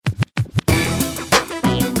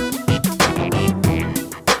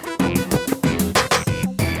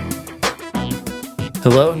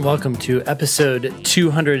Hello and welcome to episode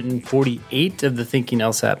 248 of the Thinking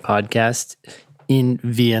LSAT podcast in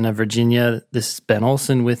Vienna, Virginia. This is Ben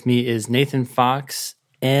Olson. With me is Nathan Fox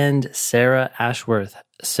and Sarah Ashworth.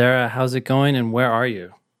 Sarah, how's it going and where are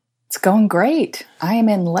you? It's going great. I am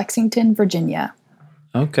in Lexington, Virginia.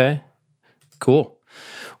 Okay, cool.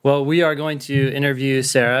 Well, we are going to interview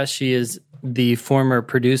Sarah. She is the former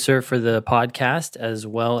producer for the podcast as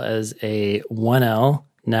well as a 1L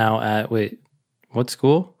now at, what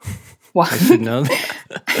school? I should know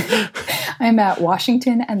that. I'm at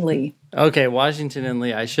Washington and Lee. Okay, Washington and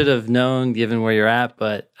Lee. I should have known given where you're at,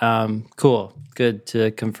 but cool. Good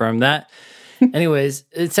to confirm that. Anyways,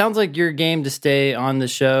 it sounds like you're game to stay on the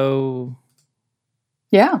show.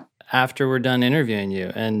 Yeah. After we're done interviewing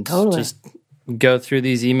you and Totally. just go through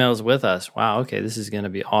these emails with us. Wow, okay, this is going to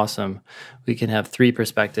be awesome. We can have three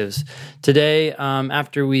perspectives. Today,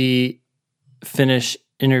 after we finish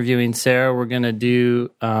interviewing Sarah, we're going to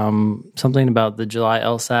do something about the July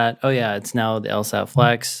LSAT. Oh yeah, it's now the LSAT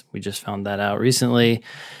Flex. We just found that out recently.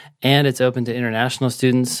 And it's open to international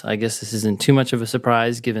students. I guess this isn't too much of a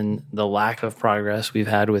surprise given the lack of progress we've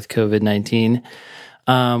had with COVID-19.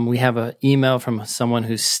 We have an email from someone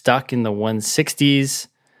who's stuck in the 160s.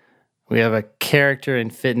 We have a character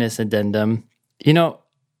and fitness addendum. You know,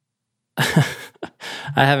 I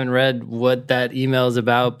haven't read what that email is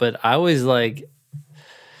about, but I always like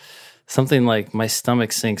something like my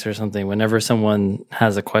stomach sinks or something. Whenever someone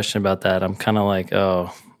has a question about that, I'm kind of like,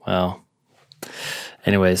 oh, well.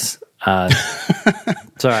 Anyways, it's all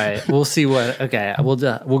right. We'll see what. Okay, we'll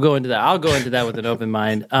go into that. I'll go into that with an open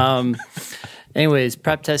mind. Anyways,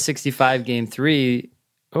 prep test 65, game 3.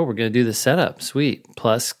 Oh, we're going to do the setup. Sweet.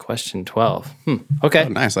 Plus question 12. Okay. Oh,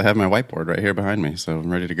 nice. I have my whiteboard right here behind me, so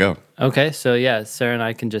I'm ready to go. Okay. So, yeah, Sarah and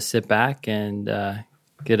I can just sit back and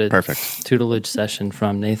get a Perfect. tutelage session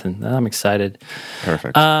from Nathan. I'm excited.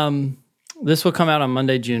 Perfect. This will come out on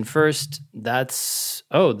Monday, June 1st. That's,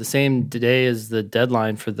 the same day as the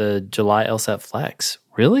deadline for the July LSAT Flex.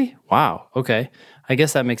 Really? Wow. Okay. I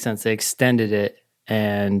guess that makes sense. They extended it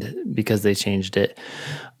and because they changed it.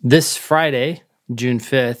 This Friday, June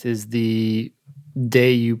 5th, is the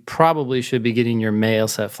day you probably should be getting your May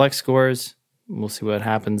LSAT Flex scores. We'll see what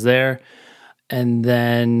happens there. And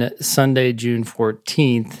then Sunday, June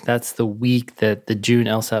 14th, that's the week that the June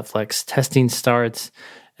LSAT Flex testing starts.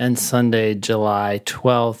 And Sunday, July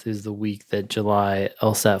 12th, is the week that July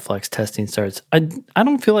LSAT Flex testing starts. I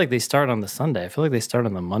don't feel like they start on the Sunday. I feel like they start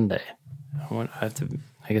on the Monday. I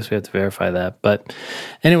guess we have to verify that. But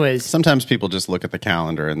anyways. Sometimes people just look at the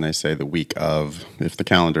calendar and they say the week of. If the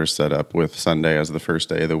calendar's set up with Sunday as the first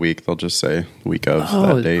day of the week, they'll just say week of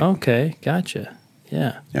that date. Okay. Gotcha.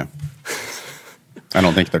 Yeah. Yeah. I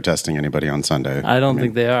don't think they're testing anybody on Sunday. I don't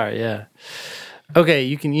think they are, yeah. Okay,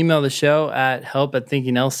 you can email the show at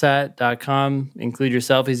help@thinkinglsat.com. Include your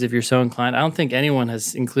selfies if you're so inclined. I don't think anyone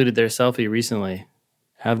has included their selfie recently.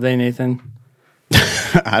 Have they, Nathan?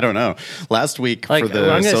 I don't know. Last week for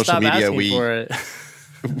the social media,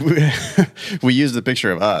 we used a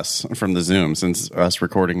picture of us from the Zoom since us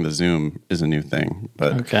recording the Zoom is a new thing.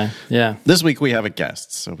 But okay, yeah. This week we have a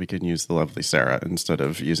guest, so we can use the lovely Sarah instead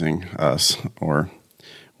of using us or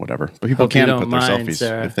whatever. But people can put their selfies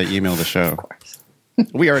Sarah. If they email the show. Of course.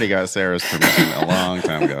 We already got Sarah's permission a long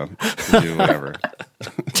time ago to do whatever.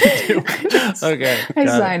 Okay. I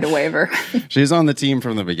signed a waiver. She's on the team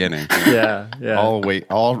from the beginning. Yeah.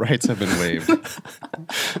 All rights have been waived.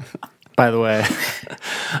 By the way.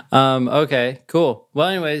 Okay, cool. Well,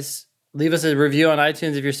 anyways, leave us a review on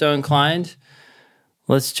iTunes if you're so inclined.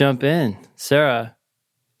 Let's jump in. Sarah,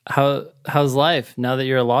 how's life now that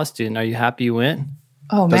you're a law student? Are you happy you went?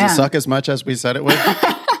 Oh, man. Does it suck as much as we said it would?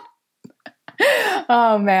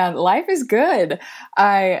 Oh, man. Life is good.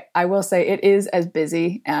 I will say it is as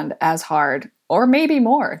busy and as hard, or maybe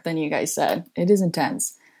more than you guys said. It is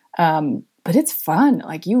intense. But it's fun.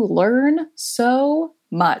 Like, you learn so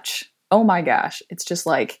much. Oh, my gosh. It's just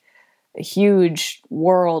like a huge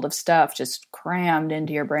world of stuff just crammed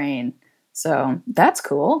into your brain. So that's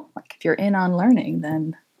cool. Like, if you're in on learning,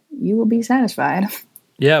 then you will be satisfied.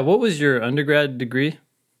 Yeah. What was your undergrad degree?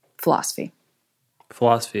 Philosophy.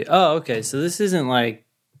 Oh, okay. So this isn't like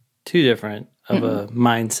too different of a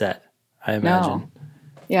mindset, I imagine. No.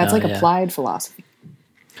 Yeah, it's applied philosophy.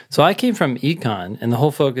 So I came from econ, and the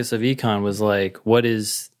whole focus of econ was like, what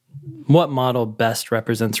model best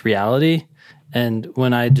represents reality? And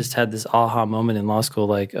when I just had this aha moment in law school,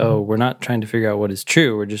 like, oh, we're not trying to figure out what is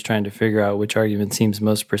true. We're just trying to figure out which argument seems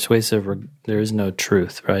most persuasive. Or there is no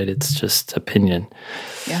truth, right? It's just opinion.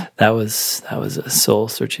 Yeah. That was a soul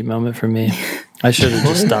searching moment for me. I should have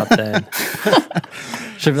just stopped then.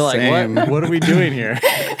 Should be like, what are we doing here?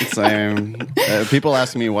 Same. People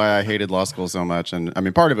ask me why I hated law school so much. And I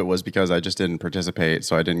mean, part of it was because I just didn't participate,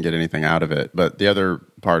 so I didn't get anything out of it. But the other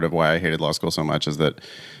part of why I hated law school so much is that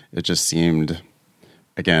it just seemed,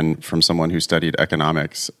 again, from someone who studied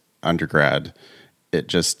economics undergrad, it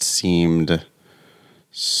just seemed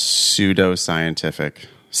pseudo-scientific.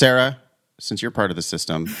 Sarah, since you're part of the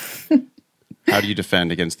system, how do you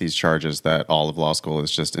defend against these charges that all of law school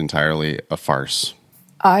is just entirely a farce?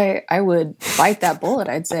 I would bite that bullet.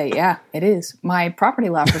 I'd say, yeah, it is. My property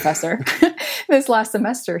law professor this last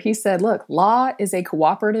semester, he said, look, law is a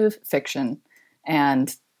cooperative fiction,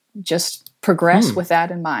 and just progress with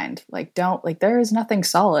that in mind. Like, there is nothing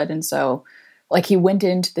solid. And so, like, he went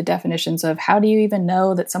into the definitions of how do you even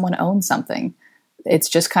know that someone owns something? It's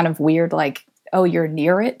just kind of weird, like, oh, you're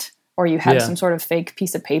near it, or you have some sort of fake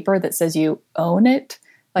piece of paper that says you own it.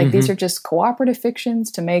 Like, these are just cooperative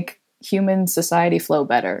fictions to make human society flow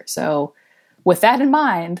better. So with that in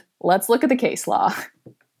mind, let's look at the case law.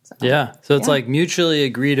 So it's like mutually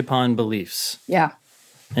agreed upon beliefs. Yeah.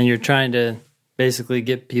 And you're trying to basically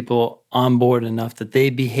get people on board enough that they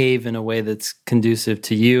behave in a way that's conducive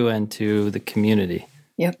to you and to the community.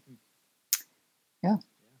 Yep. Yeah.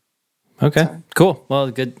 Okay, cool. Well,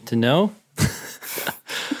 good to know.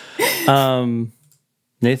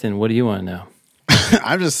 Nathan, what do you want to know?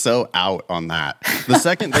 I'm just so out on that. The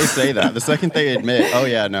second they say that, the second they admit, oh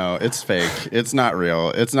yeah, no, it's fake. It's not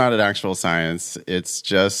real. It's not an actual science. It's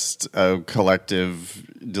just a collective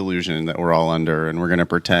delusion that we're all under, and we're going to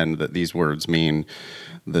pretend that these words mean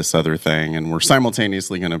this other thing, and we're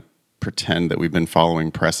simultaneously going to pretend that we've been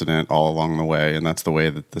following precedent all along the way, and that's the way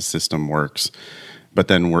that the system works. But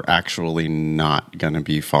then we're actually not going to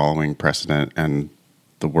be following precedent, and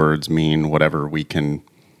the words mean whatever we can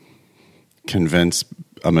convince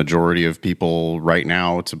a majority of people right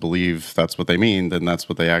now to believe that's what they mean, then that's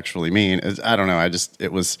what they actually mean. I don't know.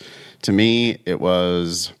 To me, it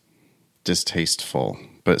was distasteful.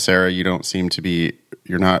 But Sarah, you don't seem to be,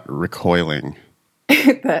 you're not recoiling.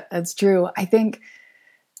 That's true. I think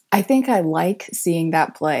I like seeing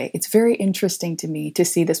that play. It's very interesting to me to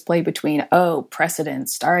see this play between, precedent,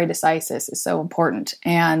 stare decisis is so important,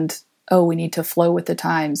 and we need to flow with the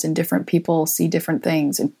times, and different people see different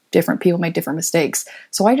things, and different people make different mistakes.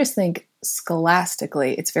 So I just think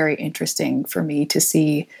scholastically, it's very interesting for me to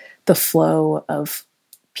see the flow of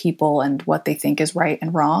people and what they think is right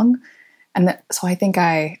and wrong. And so I think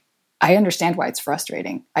I understand why it's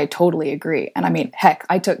frustrating. I totally agree. And I mean, heck,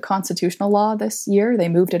 I took constitutional law this year. They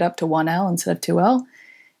moved it up to 1L instead of 2L.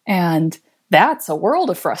 And that's a world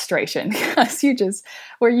of frustration, because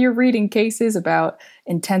where you're reading cases about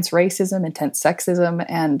intense racism, intense sexism,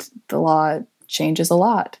 and the law changes a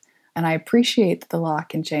lot. And I appreciate that the law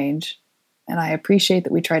can change, and I appreciate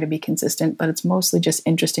that we try to be consistent, but it's mostly just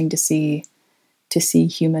interesting to see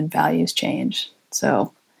human values change.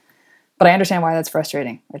 So, but I understand why that's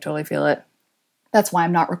frustrating. I totally feel it. That's why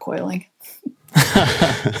I'm not recoiling.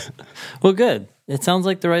 Well, good. It sounds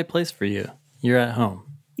like the right place for you. You're at home.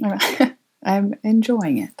 I'm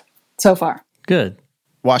enjoying it so far. Good.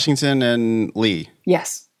 Washington and Lee.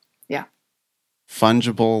 Yes. Yeah.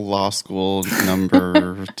 Fungible law school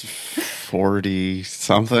number 40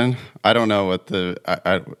 something. I don't know what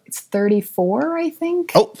it's 34, I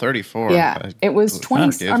think. Oh, 34. Yeah. It was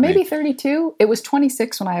 20 or maybe 32. It was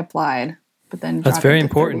 26 when I applied. But then that's very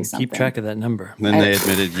important. Keep track of that number. Then they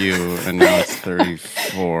admitted you, and now it's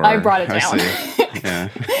 34. I brought it down. I see. Yeah,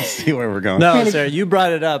 see where we're going. No, Sarah, you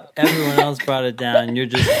brought it up. Everyone else brought it down. You're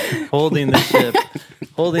just holding the ship,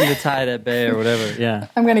 holding the tide at bay, or whatever. Yeah,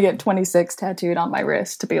 I'm gonna get 26 tattooed on my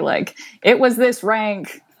wrist to be like, it was this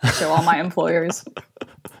rank. Show all my employers.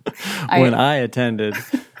 When I attended.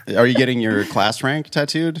 Are you getting your class rank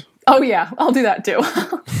tattooed? Oh yeah, I'll do that too.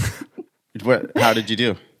 How did you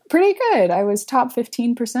do? Pretty good. I was top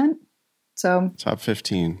 15%. So top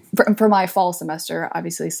 15 for my fall semester.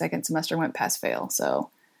 Obviously, second semester went pass fail. So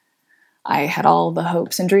I had all the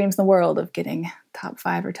hopes and dreams in the world of getting top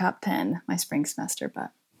 5 or top 10 my spring semester.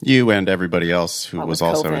 But you and everybody else who was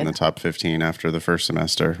also in the top 15 after the first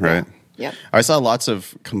semester, right? Yep. I saw lots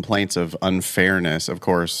of complaints of unfairness. Of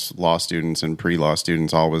course, law students and pre-law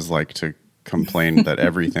students always like to complain that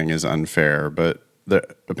everything is unfair, but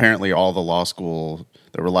apparently all the law school,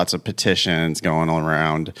 there were lots of petitions going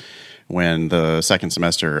around when the second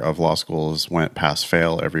semester of law schools went pass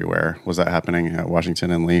fail everywhere. Was that happening at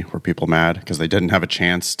Washington and Lee? Were people mad because they didn't have a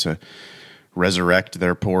chance to resurrect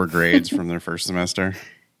their poor grades from their first semester?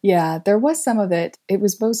 Yeah, there was some of it. It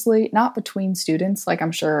was mostly not between students. Like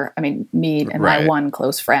I'm sure, me and my one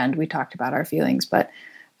close friend, we talked about our feelings, but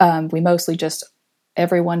we mostly just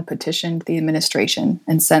everyone petitioned the administration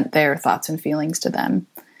and sent their thoughts and feelings to them.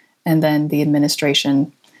 And then the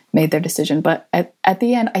administration made their decision. But at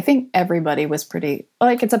the end, I think everybody was pretty,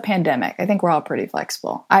 like, it's a pandemic. I think we're all pretty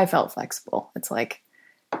flexible. I felt flexible. It's like,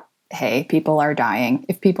 hey, people are dying.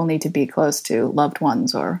 If people need to be close to loved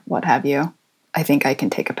ones or what have you, I think I can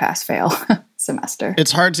take a pass-fail semester.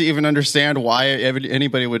 It's hard to even understand why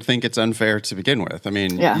anybody would think it's unfair to begin with. I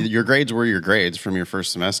mean, your grades were your grades from your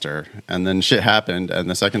first semester, and then shit happened, and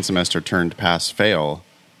the second semester turned pass-fail.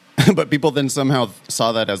 But people then somehow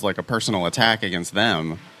saw that as like a personal attack against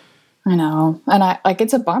them. I know. And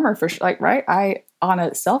it's a bummer for sure. Like, right. On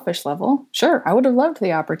a selfish level, sure, I would have loved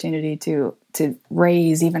the opportunity to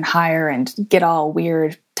raise even higher and get all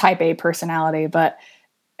weird type A personality. But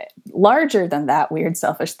larger than that weird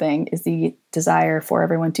selfish thing is the desire for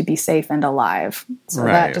everyone to be safe and alive. So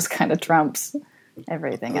that just kind of trumps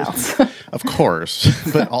everything else. Of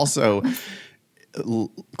course. But also,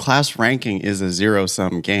 class ranking is a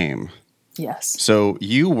zero-sum game. Yes. So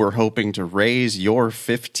you were hoping to raise your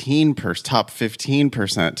top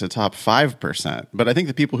 15% to top 5%. But I think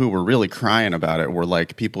the people who were really crying about it were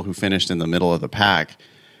like people who finished in the middle of the pack,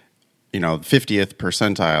 50th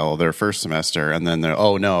percentile their first semester. And then they're,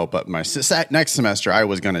 oh no, but my next semester I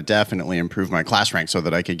was going to definitely improve my class rank so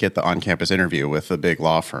that I could get the on-campus interview with a big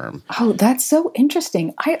law firm. Oh, that's so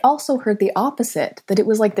interesting. I also heard the opposite, that it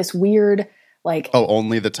was like this weird...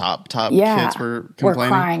 only the top kids were complaining? Were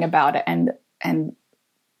crying about it, and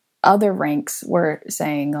other ranks were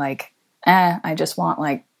saying like, I just want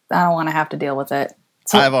I don't want to have to deal with it.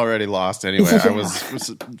 So, I've already lost anyway. I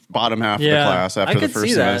was bottom half of the class after the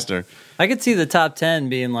first semester. I could see the top 10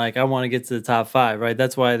 being like, I want to get to the top 5, right?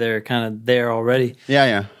 That's why they're kind of there already.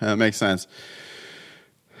 Yeah, that makes sense.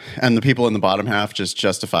 And the people in the bottom half just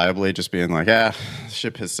justifiably just being like, the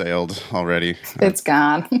ship has sailed already. It's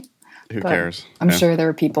gone. Who cares? I'm sure there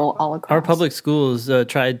are people all across. Our public schools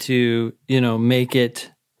tried to, make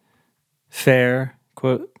it fair,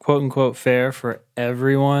 quote unquote fair for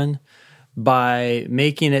everyone by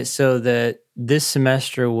making it so that this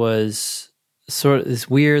semester was sort of this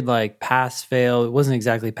weird pass-fail. It wasn't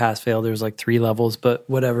exactly pass-fail. There was 3 levels, but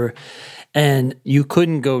whatever. And you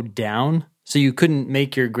couldn't go down. So you couldn't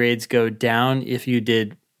make your grades go down if you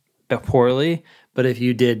did poorly. But if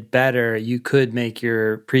you did better, you could make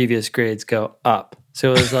your previous grades go up.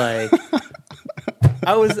 So it was like,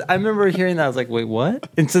 I remember hearing that. I was like, wait, what?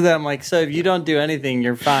 And so then I'm like, so if you don't do anything,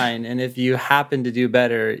 you're fine. And if you happen to do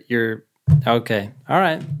better, you're okay. All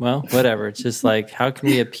right. Well, whatever. It's just like, how can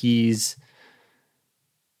we appease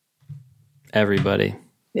everybody?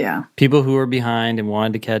 Yeah. People who are behind and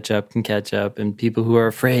wanted to catch up can catch up. And people who are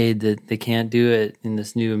afraid that they can't do it in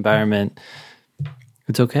this new environment,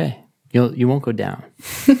 it's okay. You won't go down.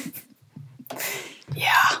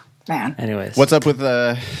 Yeah, man. Anyways. What's up with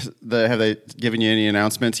have they given you any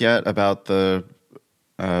announcements yet about the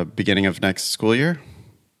beginning of next school year?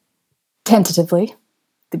 Tentatively.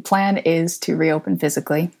 The plan is to reopen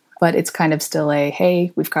physically, but it's kind of still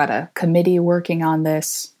hey, we've got a committee working on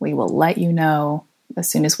this. We will let you know as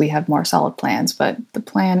soon as we have more solid plans. But the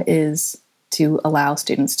plan is to allow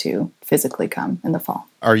students to physically come in the fall.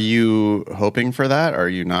 Are you hoping for that? Are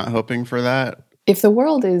you not hoping for that? If the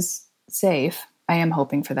world is safe, I am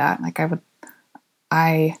hoping for that.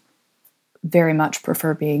 I very much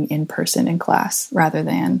prefer being in person in class rather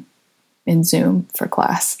than in Zoom for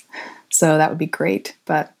class. So that would be great.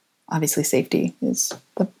 But obviously safety is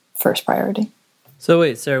the first priority. So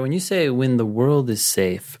wait, Sarah, when you say when the world is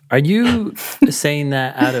safe, are you saying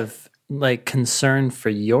that out of concern for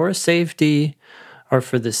your safety or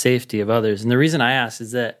for the safety of others? And the reason I ask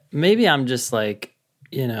is that maybe I'm just maybe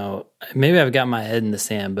I've got my head in the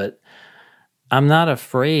sand, but I'm not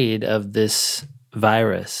afraid of this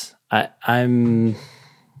virus. I don't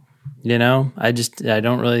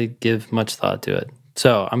really give much thought to it.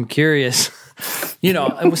 So I'm curious,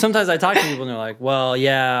 sometimes I talk to people and they're like, well,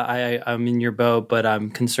 yeah, I'm in your boat, but I'm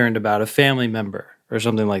concerned about a family member or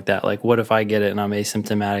something like that. Like, what if I get it and I'm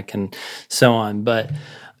asymptomatic and so on? But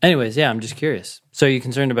anyways, I'm just curious. So are you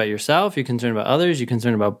concerned about yourself? You're concerned about others? You're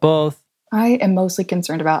concerned about both? I am mostly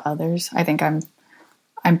concerned about others. I think I'm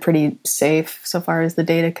pretty safe so far as the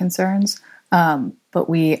data concerns. But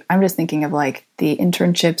I'm just thinking of the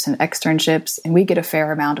internships and externships, and we get a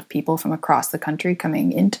fair amount of people from across the country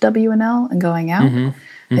coming into WNL and going out. Mm-hmm.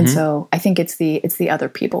 Mm-hmm. And so I think it's the other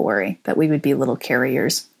people worry that we would be little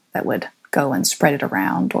carriers that would go and spread it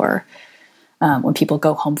around, or when people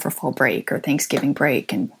go home for fall break or Thanksgiving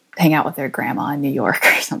break and hang out with their grandma in New York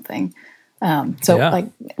or something.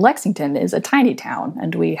 Lexington is a tiny town,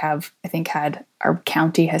 and we have, I think, our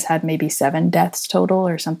county has had maybe 7 deaths total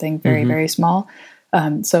or something very, very small.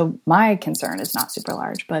 So my concern is not super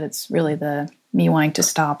large, but it's really me wanting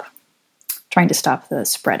to trying to stop the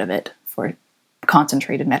spread of it for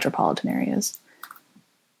concentrated metropolitan areas.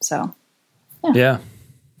 So, yeah.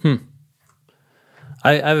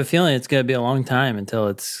 I have a feeling it's going to be a long time until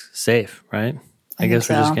it's safe, right? I guess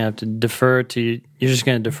we're just going to have to defer to, you're just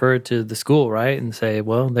going to defer to the school, right? And say,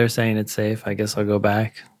 well, they're saying it's safe. I guess I'll go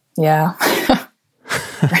back. Yeah.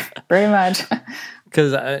 Very much.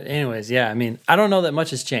 Because anyways, yeah, I mean, I don't know that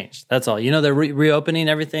much has changed. That's all. They're reopening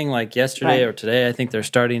everything like yesterday or today. I think they're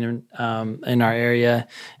starting in our area,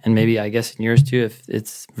 and maybe I guess in yours too, if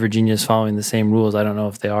it's Virginia's following the same rules. I don't know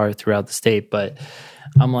if they are throughout the state, but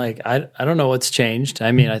I'm like, I don't know what's changed.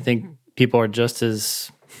 I mean, I think people are just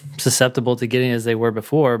as susceptible to getting as they were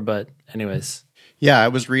before, but anyways. Yeah, I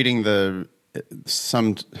was reading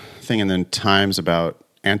something in the Times about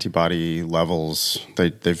antibody levels.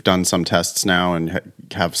 They've done some tests now and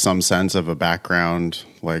have some sense of a background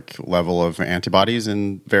like level of antibodies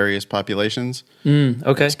in various populations.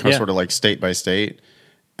 Okay, it's sort of like state by state,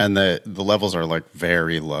 and the levels are like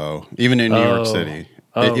very low, even in New York City.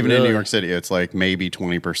 Even really? In New York City, it's like maybe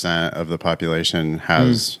 20% of the population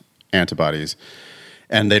has antibodies,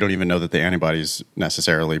 and they don't even know that the antibodies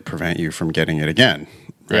necessarily prevent you from getting it again.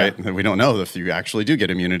 Right? Yeah. We don't know if you actually do get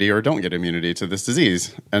immunity or don't get immunity to this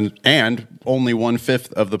disease. And only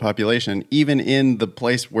 1/5 of the population, even in the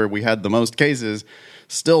place where we had the most cases,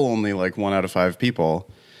 still only like 1 out of 5 people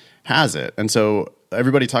has it. And so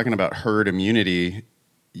everybody talking about herd immunity,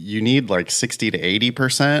 you need like 60 to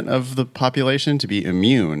 80% of the population to be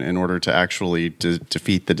immune in order to actually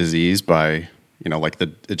defeat the disease by,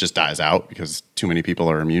 it just dies out because too many people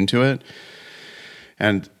are immune to it.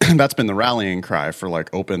 And that's been the rallying cry for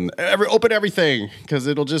like open everything, because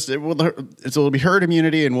it'll be herd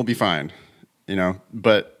immunity and we'll be fine,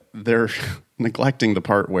 But they're neglecting the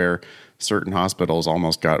part where certain hospitals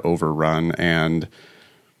almost got overrun, and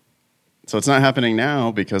so it's not happening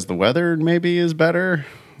now because the weather maybe is better,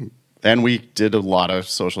 and we did a lot of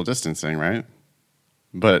social distancing, right?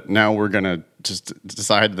 But now we're gonna just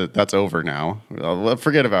decide that that's over now.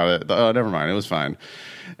 Forget about it. Oh, never mind. It was fine.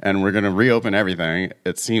 And we're going to reopen everything,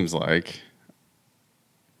 it seems like.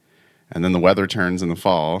 And then the weather turns in the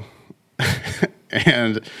fall.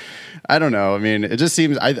 And I don't know. I mean, it just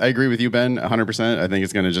seems, I agree with you, Ben, 100%. I think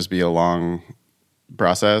it's going to just be a long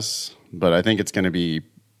process. But I think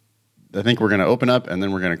we're going to open up and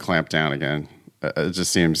then we're going to clamp down again. It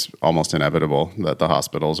just seems almost inevitable that the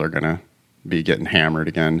hospitals are going to be getting hammered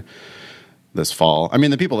again this fall. I mean,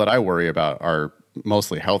 the people that I worry about are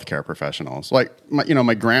mostly healthcare professionals, like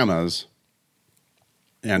my grandmas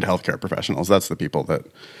and healthcare professionals. That's the people that,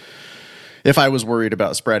 if I was worried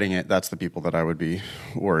about spreading it, that's the people that I would be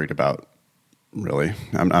worried about. Really,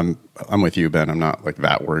 I'm with you, Ben. I'm not like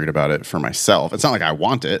that worried about it for myself. It's not like I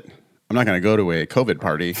want it. I'm not going to go to a COVID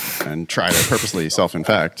party and try to purposely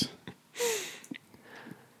self-infect,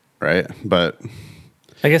 right? But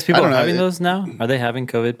I guess people are having those now. Are they having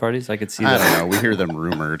COVID parties? I could see that. I don't know. We hear them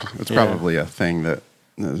rumored. It's probably a thing that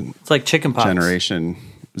it's like chickenpox. Generation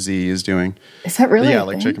Z is doing. Is that really? Yeah,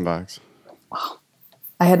 like chickenpox. Wow.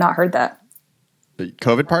 I had not heard that. The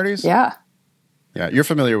COVID parties? Yeah. Yeah, you're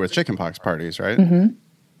familiar with chickenpox parties, right? Mm-hmm.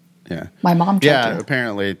 Yeah. My mom tried to.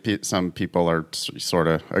 Apparently some people are sort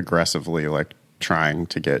of aggressively like trying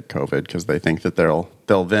to get COVID because they think that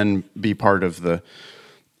they'll then be part of the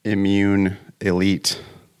immune elite.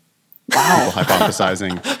 Wow. People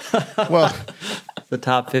hypothesizing. Well, the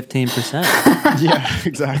top 15%. Yeah,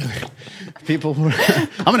 exactly. People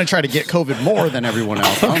I'm going to try to get COVID more than everyone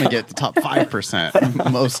else. I'm going to get the top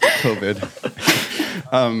 5% most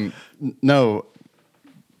COVID. No.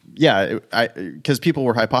 Yeah, because people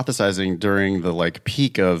were hypothesizing during the like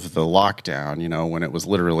peak of the lockdown, when it was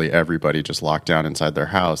literally everybody just locked down inside their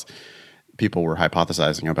house. People were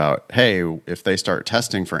hypothesizing about, hey, if they start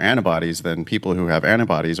testing for antibodies, then people who have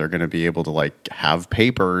antibodies are going to be able to like have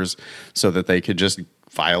papers so that they could just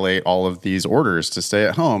violate all of these orders to stay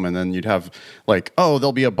at home. And then you'd have like, oh,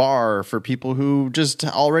 there'll be a bar for people who just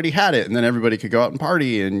already had it. And then everybody could go out and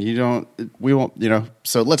party and we won't,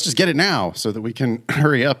 so let's just get it now so that we can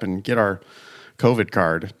hurry up and get our COVID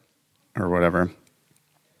card or whatever.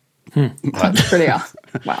 That's pretty awesome.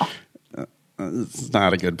 Wow. It's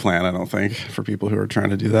not a good plan, I don't think, for people who are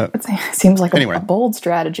trying to do that. It seems like a bold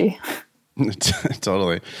strategy.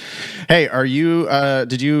 Totally. Hey,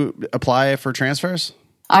 did you apply for transfers?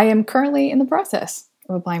 I am currently in the process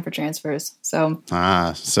of applying for transfers. So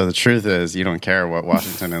the truth is you don't care what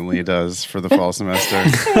Washington and Lee does for the fall semester.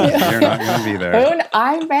 You're not going to be there.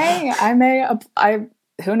 I may,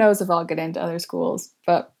 who knows if I'll get into other schools,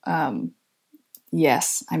 but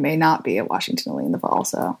yes, I may not be at Washington Lee in the fall.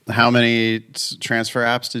 So How many transfer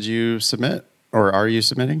apps did you submit, or are you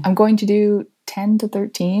submitting? I'm going to do 10 to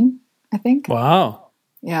 13, I think. Wow.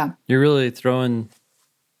 Yeah. You're really throwing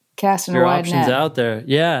Casting your a wide options net. out there.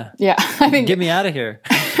 Yeah. Yeah. I think Get me out of here.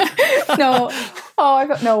 no.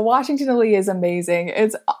 No, Washington Lee is amazing.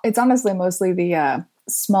 It's honestly mostly the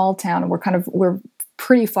small town, and we're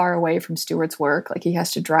pretty far away from Stuart's work. Like he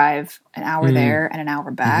has to drive an hour there and an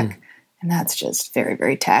hour back, and that's just very,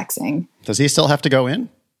 very taxing. Does he still have to go in?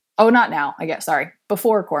 Oh, not now, I guess. Sorry.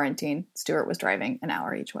 Before quarantine, Stuart was driving an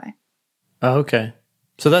hour each way. Oh, okay.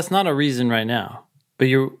 So that's not a reason right now. But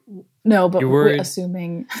No, but You're we're worried?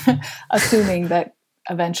 assuming that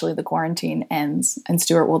eventually the quarantine ends and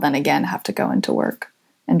Stuart will then again have to go into work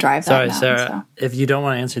and drive that Sorry, mountain, Sarah. If you don't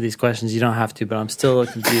want to answer these questions, you don't have to, but I'm still a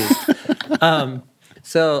little confused.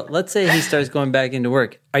 So let's say he starts going back into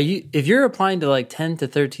work. If you're applying to like 10 to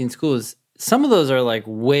 13 schools, some of those are like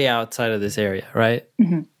way outside of this area, right?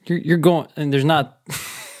 Mm-hmm. You're going, and there's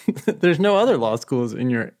no other law schools in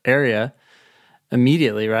your area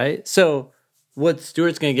immediately, right? So what,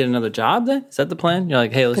 Stuart's going to get another job then? Is that the plan? You're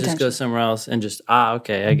like, hey, let's just go somewhere else and just,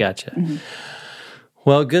 okay, I gotcha. Mm-hmm.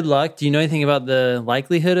 Well, good luck. Do you know anything about the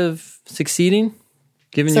likelihood of succeeding,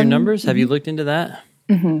 given your numbers? Have you looked into that?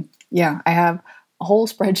 Mm-hmm. Yeah, I have a whole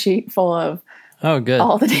spreadsheet full of good.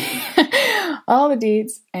 all the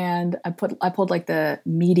deets, and I pulled like the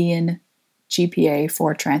median GPA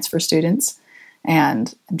for transfer students,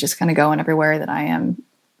 and I'm just kind of going everywhere that I am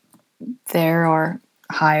there or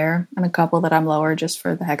higher, and a couple that I'm lower just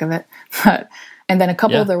for the heck of it. And then a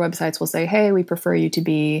couple of their websites will say, hey, we prefer you to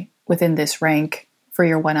be within this rank for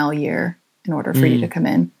your 1L year in order for you to come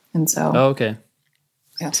in. And so okay.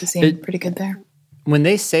 I also seem pretty good there. When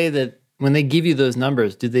they say that, when they give you those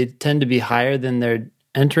numbers, do they tend to be higher than their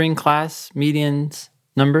entering class medians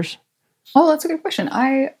numbers? Oh, that's a good question.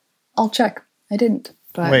 I'll check. I didn't.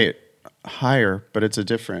 But Wait, higher, but it's a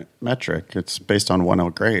different metric. It's based on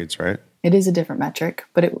 1L grades, right? it is a different metric,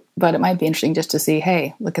 but it might be interesting just to see,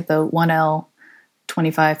 hey, look at the 1L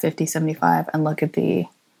 25, 50, 75, and look at the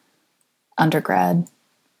undergrad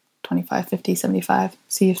 25, 50, 75.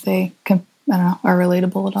 See if they are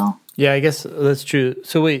relatable at all. Yeah, I guess that's true.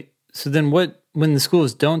 So wait, so then when the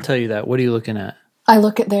schools don't tell you that, what are you looking at? I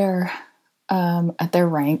look at their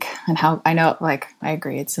rank and how, I know, like, I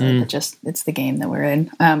agree, it's silly, but just, it's the game that we're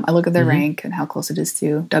in. I look at their rank and how close it is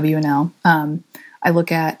to W and L. I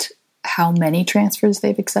look at how many transfers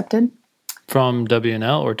they've accepted. From W and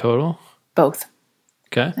L or total? Both.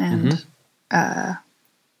 Okay. And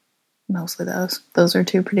mostly those. Those are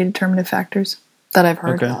two pretty determinative factors that I've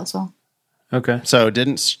heard also. Okay. So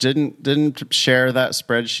didn't share that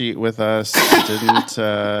spreadsheet with us. Didn't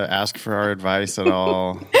ask for our advice at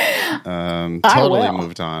all. Totally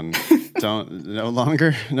moved on. No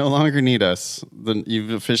longer need us. You've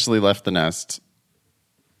officially left the nest.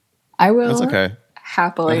 I will. That's okay.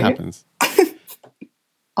 Happily. That happens.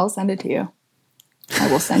 I'll send it to you. I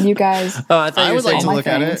will send you guys. Oh, I thought I you were would like saying to look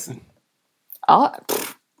at it.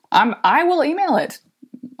 I will email it.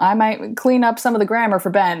 I might clean up some of the grammar for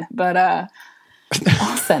Ben, but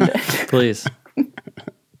I'll send it. Please.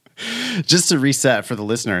 Just to reset for the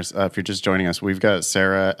listeners, if you're just joining us, we've got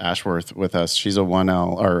Sarah Ashworth with us. She's a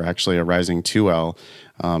 1L, or actually a rising 2L,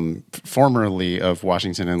 formerly of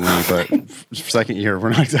Washington and Lee, but second year, we're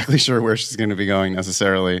not exactly sure where she's going to be going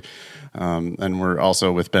necessarily. And we're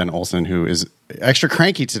also with Ben Olson, who is extra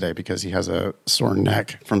cranky today because he has a sore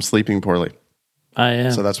neck from sleeping poorly. I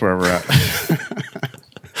am. So that's where we're at.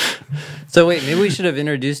 So wait, maybe we should have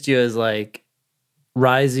introduced you as like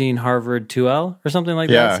rising Harvard 2L or something like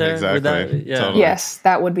that, Sarah? Exactly. Totally. Yes,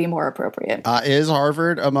 that would be more appropriate. Is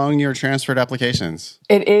Harvard among your transferred applications?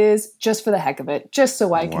 It is, just for the heck of it, just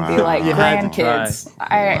so I can be like You had to grandkids.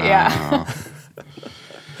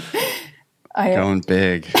 Going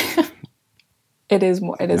big. It is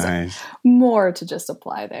more. It is Nice. more to just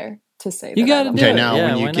apply there to say. You that gotta I'm- do Okay, it. now Yeah,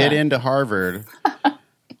 when you why get not? into Harvard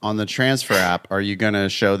on the transfer app, are you going to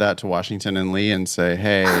show that to Washington and Lee and say,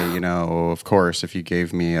 hey, of course, if you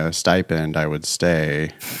gave me a stipend, I would stay?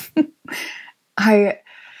 I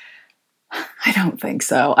don't think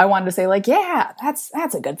so. I wanted to say like, yeah,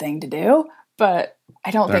 that's a good thing to do, but I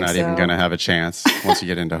don't They're think so. not even going to have a chance once you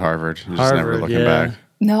get into Harvard. You're just never Harvard, looking yeah. back.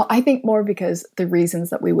 No, I think more because the reasons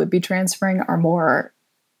that we would be transferring are more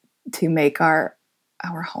to make our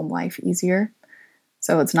home life easier.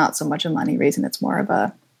 So it's not so much a money reason. It's more of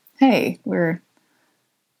a, hey, my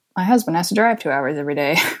husband has to drive 2 hours every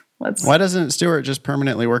day. Why doesn't Stuart just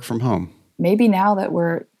permanently work from home? Maybe now that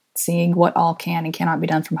we're seeing what all can and cannot be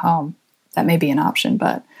done from home, that may be an option.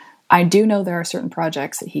 But I do know there are certain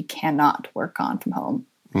projects that he cannot work on from home.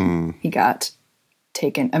 He got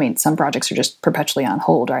taken. I mean, some projects are just perpetually on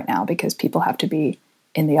hold right now because people have to be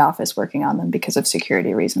in the office working on them because of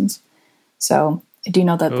security reasons. So I do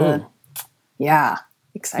know that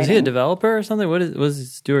exciting. Is he a developer or something? What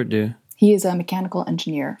does Stuart do? He is a mechanical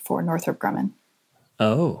engineer for Northrop Grumman.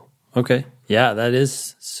 Oh, okay. Yeah, that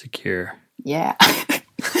is secure. Yeah,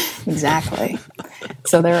 exactly.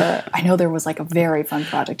 So I know there was like a very fun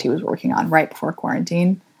project he was working on right before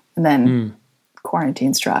quarantine, and then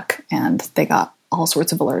quarantine struck, and they got all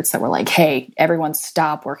sorts of alerts that were like, "Hey, everyone,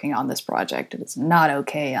 stop working on this project. It is not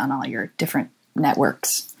okay on all your different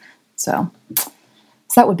networks." So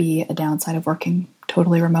that would be a downside of working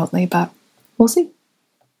totally remotely, but we'll see.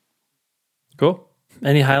 Cool.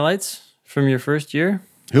 Any highlights from your first year?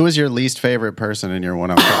 Who was your least favorite person in your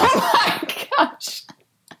 1L class? Gosh,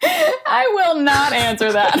 I will not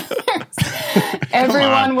answer that.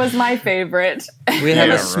 Everyone was my favorite. We have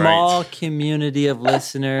a small community of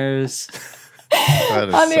listeners. That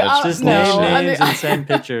is Just name names and send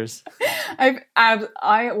pictures.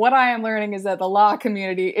 What I am learning is that the law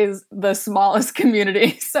community is the smallest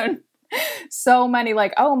community. So many,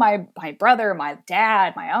 like, oh, my brother, my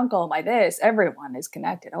dad, my uncle, my this, everyone is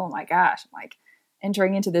connected. Oh my gosh, I'm like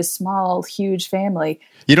entering into this small, huge family.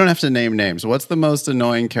 You don't have to name names. What's the most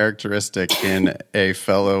annoying characteristic in a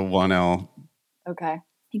fellow 1L? Okay.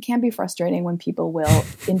 It can be frustrating when people will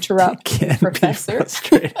interrupt the professor.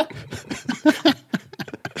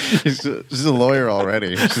 She's a lawyer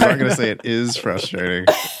already. She's not going to say it is frustrating.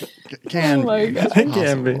 Oh my God. It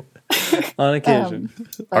can be. On occasion.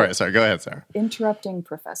 All right, sorry. Go ahead, Sarah. Interrupting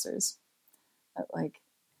professors.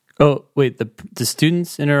 Oh, wait. The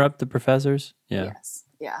students interrupt the professors? Yeah. Yes.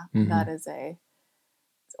 Yeah. Mm-hmm. That is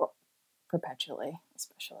perpetually,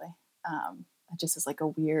 especially. It just is like a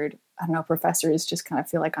weird, I don't know, professors just kind of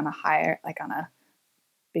feel like on a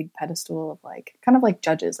big pedestal of like, kind of like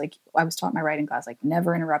judges. Like I was taught in my writing class, like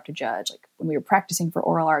never interrupt a judge. Like when we were practicing for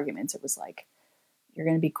oral arguments, it was like, you're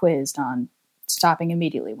going to be quizzed on stopping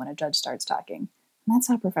immediately when a judge starts talking. And that's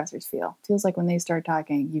how professors feel. It feels like when they start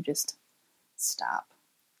talking, you just stop.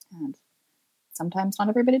 And sometimes not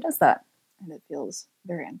everybody does that. And it feels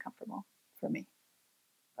very uncomfortable for me.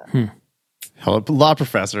 Law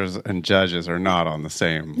professors and judges are not on the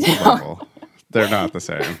same level. They're not the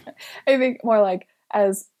same. I think more like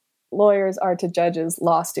as lawyers are to judges,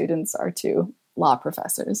 law students are to law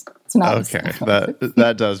professors. It's not okay.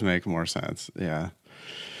 That does make more sense. Yeah.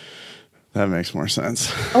 That makes more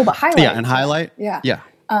sense. Oh, but highlight. Yeah, and highlight? Yeah. Yeah.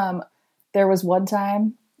 There was one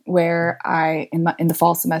time where in the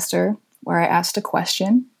fall semester, where I asked a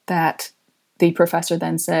question that the professor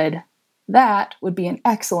then said, that would be an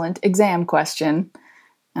excellent exam question.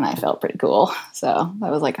 And I felt pretty cool. So that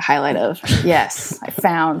was like a highlight of, yes, I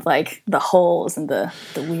found like the holes and the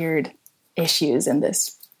weird issues in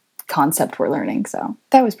this concept we're learning. So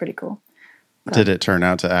that was pretty cool. Did it turn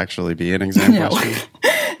out to actually be an exam question?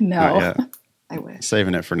 No. Not yet. I wish.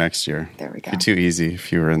 Saving it for next year. There we go. It'd be too easy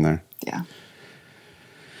if you were in there. Yeah.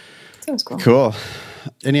 That was cool. Cool.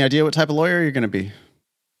 Any idea what type of lawyer you're going to be?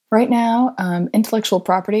 Right now, intellectual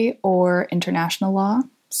property or international law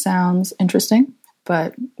sounds interesting,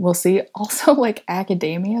 but we'll see. Also, like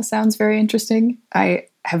academia sounds very interesting. I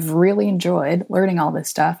have really enjoyed learning all this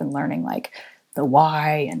stuff and learning like the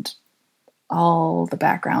why and all the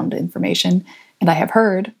background information. And I have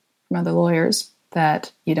heard from other lawyers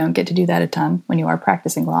that you don't get to do that a ton when you are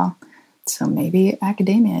practicing law. So maybe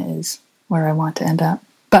academia is where I want to end up.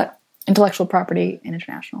 But intellectual property and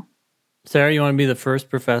international. Sarah, you want to be the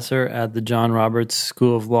first professor at the John Roberts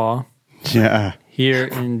School of Law? Yeah. Here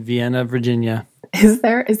in Vienna, Virginia. Is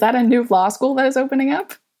that a new law school that is opening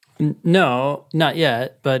up? No, not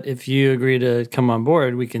yet. But if you agree to come on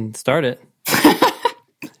board, we can start it.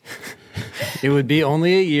 It would be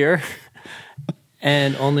only a year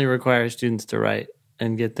and only require students to write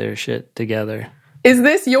and get their shit together. Is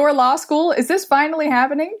this your law school? Is this finally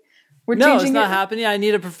happening? No, it's not happening. I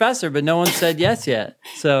need a professor, but no one said yes yet.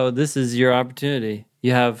 So this is your opportunity.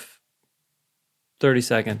 You have 30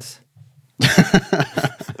 seconds.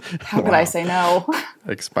 How could I say no?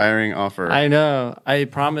 Expiring offer. I know. I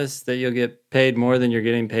promise that you'll get paid more than you're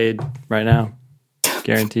getting paid right now.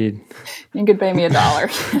 Guaranteed. You could pay me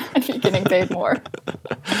 $1 if you're getting paid more.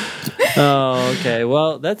 Oh, okay.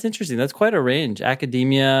 Well, that's interesting. That's quite a range.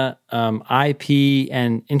 Academia, IP,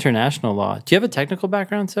 and international law. Do you have a technical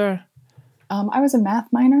background, Sarah? I was a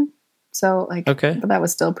math minor, so okay. But that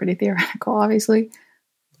was still pretty theoretical, obviously.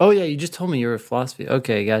 Oh yeah, you just told me you were a philosophy.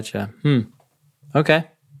 Okay, gotcha. Okay.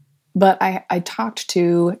 But I talked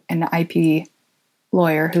to an IP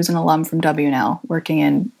lawyer who's an alum from WNL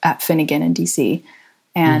working at Finnegan in DC.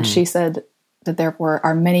 And she said that there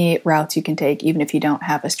are many routes you can take, even if you don't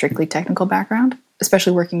have a strictly technical background,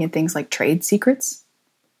 especially working in things like trade secrets.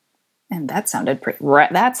 And that sounded pretty,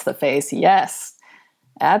 that's the face. Yes.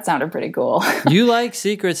 That sounded pretty cool. You like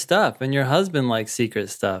secret stuff, and your husband likes secret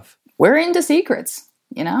stuff. We're into secrets,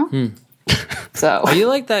 you know? So are you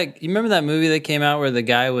like that? You remember that movie that came out where the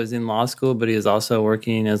guy was in law school, but he was also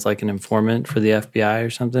working as like an informant for the FBI or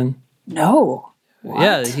something? No. What?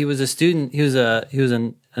 Yeah, he was a student. He was a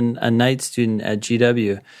night student at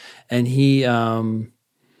GW, and he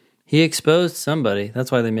exposed somebody.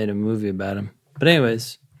 That's why they made a movie about him. But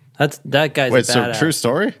anyways, that guy's Wait, a badass. so true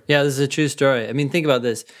story? Yeah, this is a true story. I mean, think about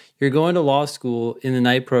this. You're going to law school in the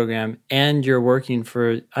night program, and you're working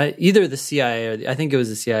for either the CIA or I think it was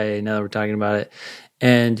the CIA. Now that we're talking about it,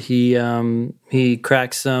 and he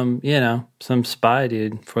cracked some spy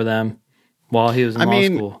dude for them while he was in law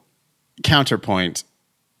school. Counterpoint: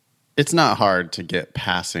 it's not hard to get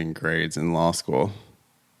passing grades in law school.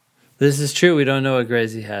 This is true. We don't know what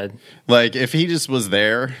grades he had. Like, if he just was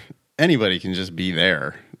there, anybody can just be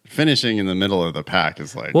there. Finishing in the middle of the pack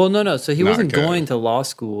is like, well, no. So he wasn't good. going to law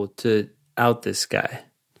school to out this guy.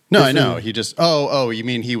 No, I know. He just, you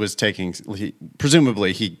mean he was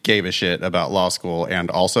presumably he gave a shit about law school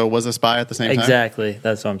and also was a spy at the same time? Exactly.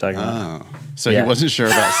 That's what I'm talking about. So he wasn't sure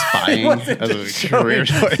about spying as a career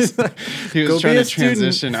choice. He was trying to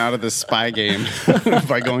transition out of the spy game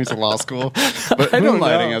by going to law school, but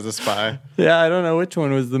moonlighting as a spy. Yeah, I don't know which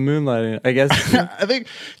one was the moonlighting. I guess. I think,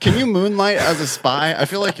 can you moonlight as a spy? I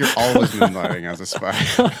feel like you're always moonlighting as a spy.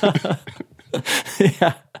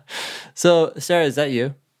 Yeah. So, Sarah, is that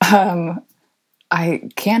you? I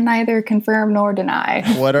can neither confirm nor deny.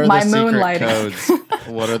 What are my the secret moonlighting codes?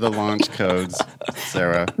 What are the launch codes,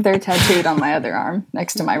 Sarah? They're tattooed on my other arm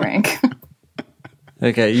next to my rank.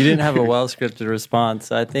 Okay, you didn't have a well-scripted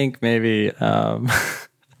response. I think maybe,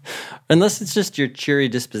 unless it's just your cheery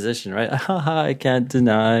disposition, right? I can't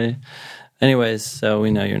deny. Anyways, so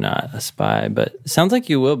we know you're not a spy, but it sounds like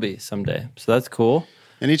you will be someday. So that's cool.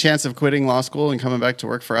 Any chance of quitting law school and coming back to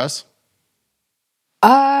work for us?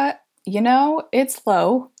 It's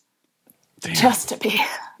low. Damn. Just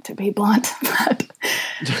to be blunt.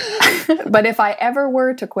 But if I ever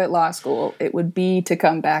were to quit law school, it would be to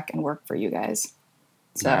come back and work for you guys.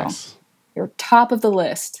 So Nice. You're top of the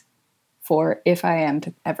list for if I am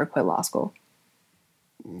to ever quit law school.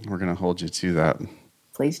 We're going to hold you to that.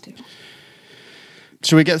 Please do.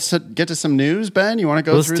 Should we get to some news, Ben? You want to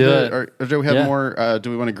go Let's through do the, it. or do we have Yeah. more? Do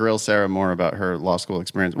we want to grill Sarah more about her law school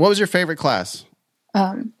experience? What was your favorite class?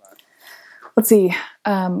 Let's see.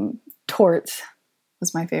 Torts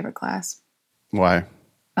was my favorite class. Why?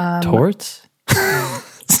 Torts?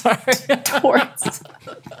 Sorry. Torts.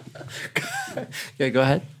 Yeah, go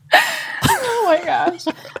ahead. Oh my gosh.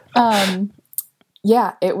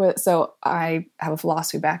 Yeah, it was. So I have a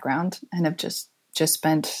philosophy background and have just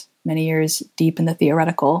spent many years deep in the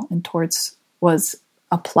theoretical, and torts was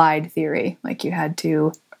applied theory. Like you had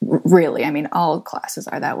to really, all classes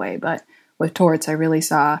are that way, but with torts, I really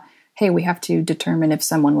saw, hey, we have to determine if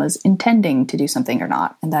someone was intending to do something or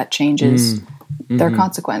not, and that changes their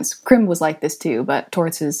consequence. Crim was like this too, but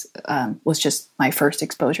torts was just my first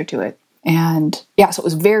exposure to it. And yeah, so it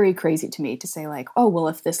was very crazy to me to say like, oh, well,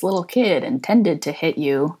 if this little kid intended to hit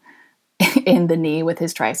you in the knee with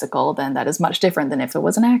his tricycle, then that is much different than if it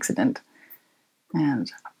was an accident.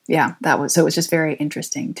 And yeah, so it was just very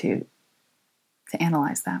interesting to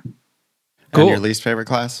analyze that. Cool. And your least favorite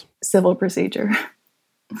class? Civil procedure.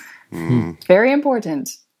 Very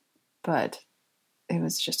important, but it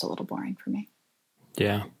was just a little boring for me.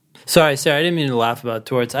 Yeah. Sorry, Sarah, I didn't mean to laugh about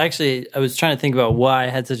torts. Actually, I was trying to think about why I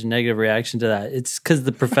had such a negative reaction to that. It's because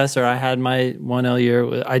the professor I had my 1L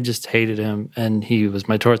year, I just hated him, and he was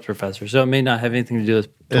my torts professor. So it may not have anything to do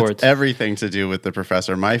with torts. It's everything to do with the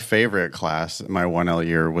professor. My favorite class, my 1L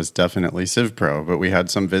year, was definitely CivPro, but we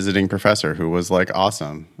had some visiting professor who was like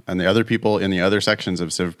awesome. And the other people in the other sections of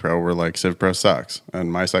CivPro were like, CivPro sucks.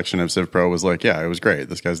 And my section of CivPro was like, yeah, it was great.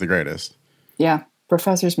 This guy's the greatest. Yeah,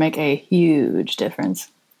 professors make a huge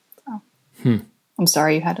difference. I'm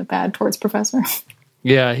sorry you had a bad torts professor.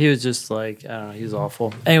 Yeah, he was just like, I don't know, he was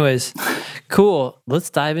awful. Anyways, cool. Let's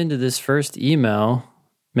dive into this first email.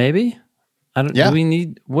 Maybe? Yeah. Do we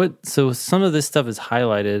need what? So some of this stuff is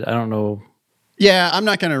highlighted. I don't know. Yeah, I'm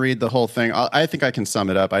not going to read the whole thing. I think I can sum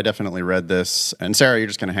it up. I definitely read this. And Sarah, you're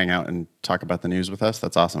just going to hang out and talk about the news with us?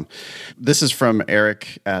 That's awesome. This is from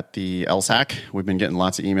Eric at the LSAC. We've been getting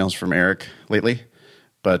lots of emails from Eric lately.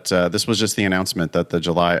 But this was just the announcement that the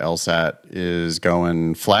July LSAT is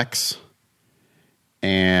going flex.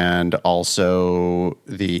 and also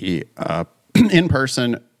the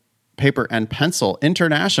in-person paper and pencil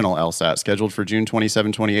international LSAT scheduled for June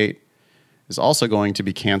 27, 28 is also going to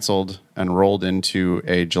be canceled and rolled into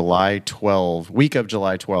a week of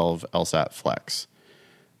July 12 LSAT Flex.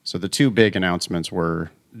 So the two big announcements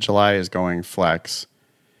were July is going Flex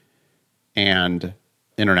and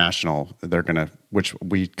international. Which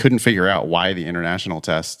we couldn't figure out why the international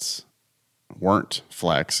tests weren't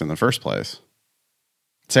Flex in the first place.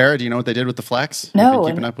 Sarah, do you know what they did with the Flex? No. You've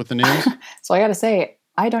been keeping up with the news? So I got to say,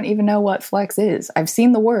 I don't even know what Flex is. I've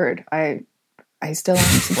seen the word. I still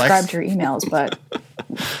haven't subscribed to your emails, but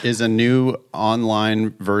is a new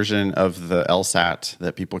online version of the LSAT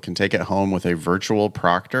that people can take at home with a virtual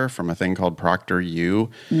proctor from a thing called ProctorU,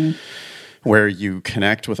 where you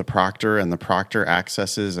connect with a proctor and the proctor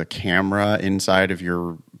accesses a camera inside of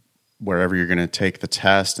wherever you're going to take the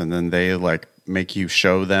test, and then they like make you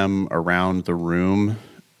show them around the room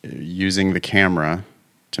using the camera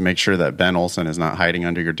to make sure that Ben Olson is not hiding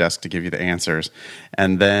under your desk to give you the answers.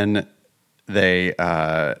 And then they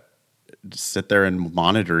sit there and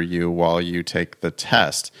monitor you while you take the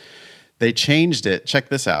test. They changed it. Check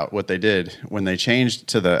this out, what they did. When they changed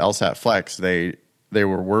to the LSAT Flex, they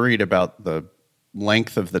were worried about the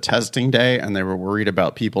length of the testing day, and they were worried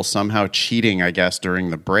about people somehow cheating, I guess, during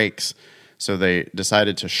the breaks. So they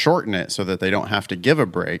decided to shorten it so that they don't have to give a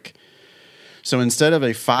break. So instead of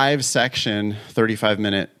a 5-section,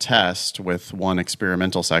 35-minute test with one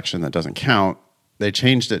experimental section that doesn't count, they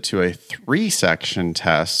changed it to a 3-section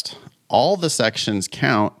test. All the sections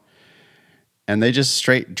count, and they just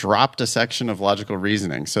straight dropped a section of logical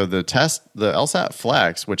reasoning. So the LSAT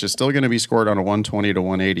Flex, which is still going to be scored on a 120 to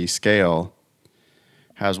 180 scale,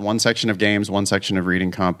 has one section of games, one section of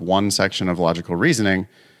reading comp, one section of logical reasoning.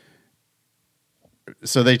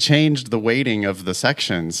 So they changed the weighting of the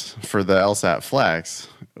sections for the LSAT Flex,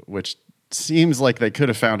 which seems like they could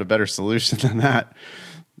have found a better solution than that.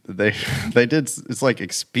 They did. It's like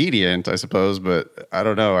expedient, I suppose, but I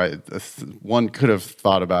don't know. One could have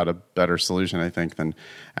thought about a better solution, I think, than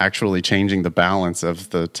actually changing the balance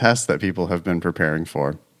of the tests that people have been preparing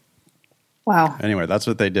for. Wow. Anyway, that's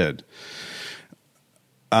what they did.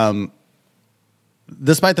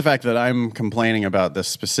 Despite the fact that I'm complaining about this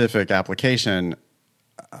specific application,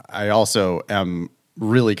 I also am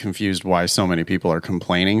really confused why so many people are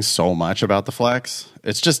complaining so much about the Flex.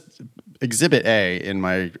 It's just exhibit A in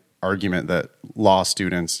my argument that law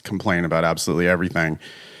students complain about absolutely everything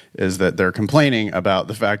is that they're complaining about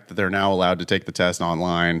the fact that they're now allowed to take the test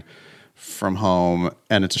online from home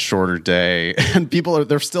and it's a shorter day, and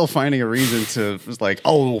they're still finding a reason to just like,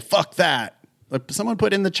 oh, fuck that. Like someone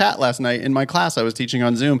put in the chat last night in my class I was teaching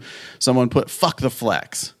on Zoom, someone put fuck the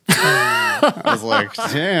Flex. I was like,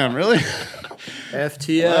 damn, really?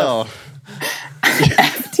 FTF. Well,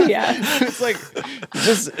 FTF. it's like,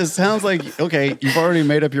 it sounds like, okay, you've already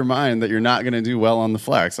made up your mind that you're not going to do well on the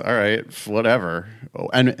Flex. All right, whatever.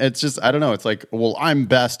 And it's just, I don't know. It's like, well, I'm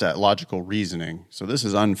best at logical reasoning, so this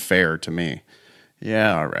is unfair to me.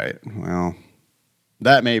 Yeah, all right. Well,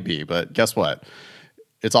 that may be, but guess what?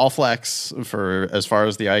 It's all Flex for as far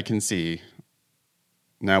as the eye can see.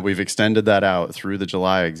 Now we've extended that out through the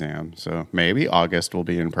July exam, so maybe August will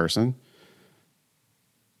be in person.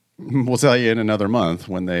 We'll tell you in another month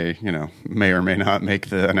when they, may or may not make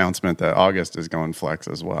the announcement that August is going Flex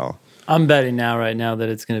as well. I'm betting right now that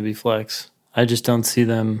it's going to be Flex. I just don't see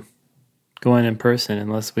them going in person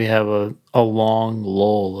unless we have a long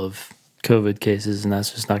lull of COVID cases, and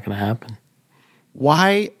that's just not going to happen.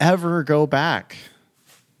 Why ever go back?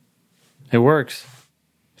 It works.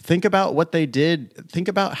 Think about what they did. Think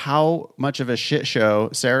about how much of a shit show.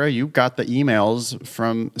 Sarah, you got the emails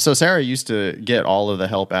from... So Sarah used to get all of the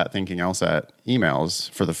help at Thinking LSAT emails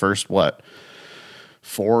for the first,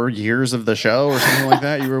 4 years of the show or something like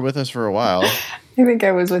that? You were with us for a while. I think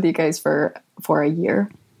I was with you guys for a year.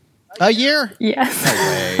 A year? Yes.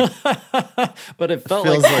 No way. But it felt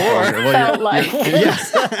Feels like 4. longer. Well, Felt like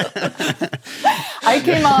yes. I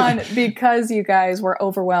came on because you guys were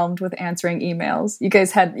overwhelmed with answering emails. You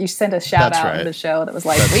sent a shout That's out right. in the show that was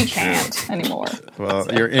like, we can't anymore. Well,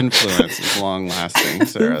 your influence is long lasting,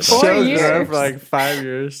 Sarah. 4 Show's years. been on for like 5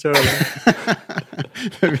 years. Totally.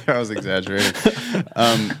 Maybe I was exaggerating.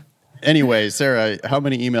 Anyway, Sarah, how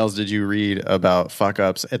many emails did you read about fuck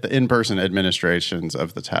ups at the in-person administrations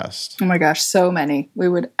of the test? Oh my gosh, so many. We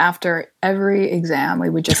would, after every exam, we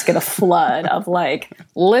would just get a flood of like,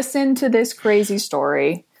 listen to this crazy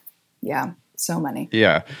story. Yeah, so many.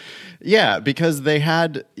 Yeah. Yeah, because they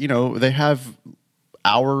had, they're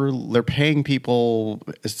paying people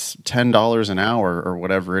it's $10 an hour or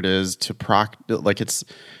whatever it is to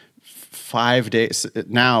 5 days.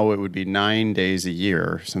 Now it would be 9 days a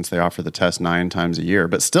year since they offer the test 9 times a year.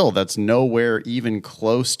 But still, that's nowhere even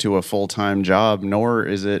close to a full-time job, nor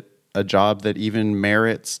is it a job that even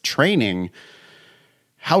merits training.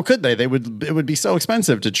 How could they? It would be so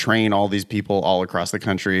expensive to train all these people all across the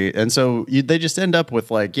country. And so they just end up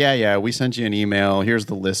with like, yeah, we sent you an email. Here's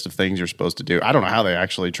the list of things you're supposed to do. I don't know how they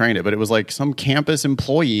actually trained it, but it was like some campus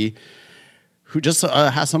employee who just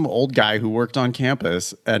has some old guy who worked on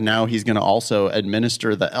campus, and now he's going to also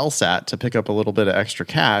administer the LSAT to pick up a little bit of extra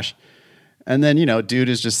cash. And then, dude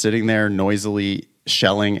is just sitting there noisily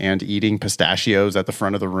shelling and eating pistachios at the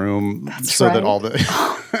front of the room. That's so right. that all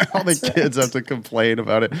the kids have to complain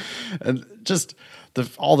about it. And just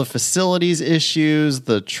all the facilities issues,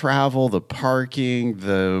 the travel, the parking,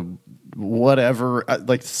 the whatever,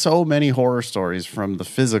 like so many horror stories from the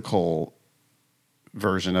physical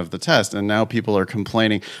version of the test. And now people are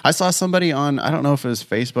complaining. I saw somebody on, I don't know if it was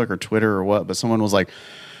Facebook or Twitter or what, but someone was like,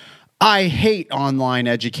 I hate online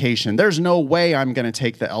education. There's no way I'm going to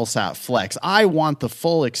take the LSAT Flex. I want the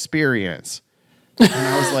full experience. And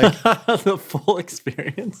I was like, the full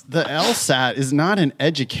experience. The LSAT is not an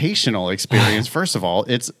educational experience. First of all,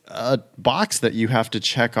 it's a box that you have to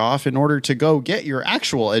check off in order to go get your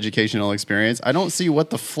actual educational experience. I don't see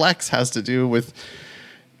what the Flex has to do with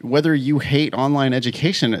whether you hate online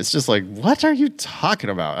education. It's just like, what are you talking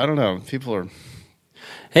about? I don't know. People are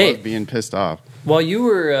being pissed off. While you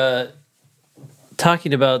were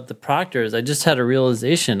talking about the proctors, I just had a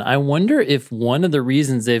realization. I wonder if one of the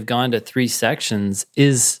reasons they've gone to 3 sections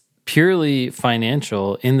is purely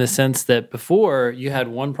financial, in the sense that before you had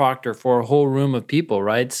one proctor for a whole room of people,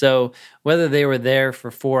 right? So whether they were there for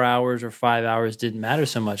 4 hours or 5 hours didn't matter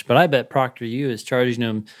so much. But I bet ProctorU is charging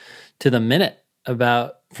them to the minute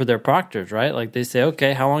for their proctors, right? Like they say,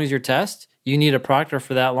 okay, how long is your test? You need a proctor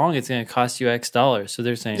for that long. It's going to cost you X dollars. So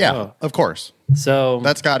they're saying, of course. So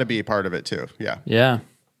that's got to be part of it too. Yeah. Yeah.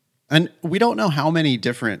 And we don't know how many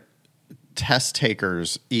different test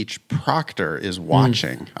takers each proctor is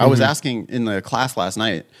watching. I was asking in the class last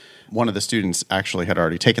night, one of the students actually had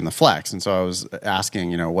already taken the Flex. And so I was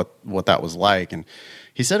asking, what that was like. And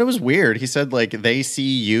he said it was weird. He said, like, they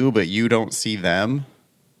see you, but you don't see them.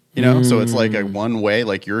 So it's like a one way,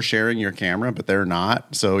 like you're sharing your camera, but they're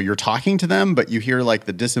not. So you're talking to them, but you hear like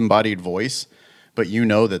the disembodied voice, but you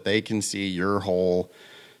know that they can see your whole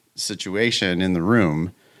situation in the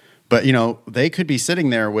room. But, they could be sitting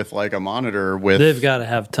there with like a monitor with... They've got to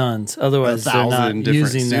have tons. Otherwise, they're not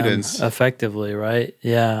using students. Them effectively, right?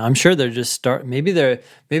 Yeah, I'm sure they're just maybe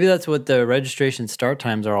that's what the registration start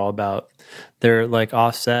times are all about. They're like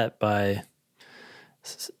offset by...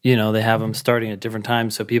 they have them starting at different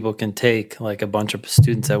times so people can take like a bunch of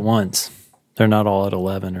students at once. They're not all at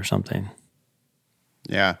 11 or something.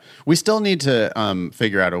 Yeah. We still need to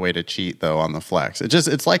figure out a way to cheat though on the Flex.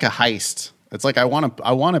 It's like a heist. It's like I want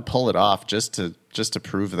to pull it off just to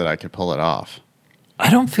prove that I could pull it off. I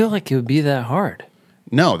don't feel like it would be that hard.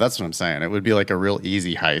 No, that's what I'm saying. It would be like a real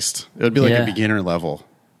easy heist. It would be like a beginner level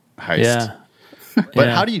heist. Yeah. But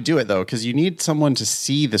how do you do it though? Because you need someone to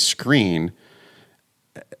see the screen.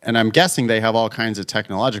 And I'm guessing they have all kinds of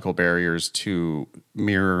technological barriers to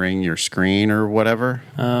mirroring your screen or whatever.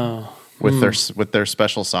 Oh, with their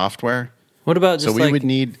special software. What about just we would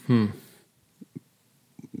need?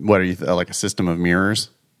 What are you like a system of mirrors?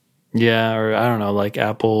 Yeah, or I don't know, like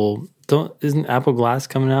Apple. Isn't Apple Glass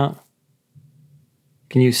coming out?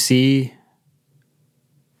 Can you see?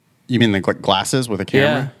 You mean the glasses with a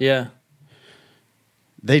camera? Yeah.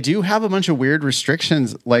 They do have a bunch of weird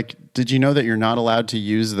restrictions. Like, did you know that you're not allowed to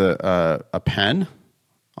use a pen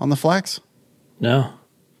on the Flex? No.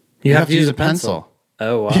 You have to use a pencil.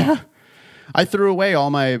 Oh, wow. Yeah. I threw away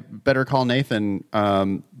all my Better Call Nathan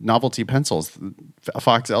novelty pencils,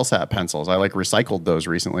 Fox LSAT pencils. I recycled those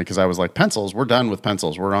recently because I was like, pencils, we're done with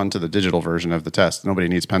pencils. We're on to the digital version of the test. Nobody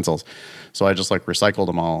needs pencils. So I just recycled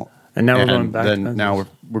them all. And now we're going back to pencils. Now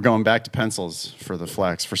we're going back to pencils for the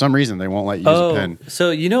Flex. For some reason, they won't let you use a pen.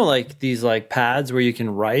 So these pads where you can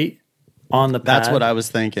write on the pad? That's what I was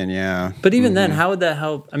thinking, yeah. But even then, how would that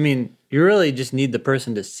help? I mean, you really just need the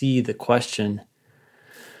person to see the question.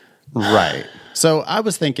 Right. So I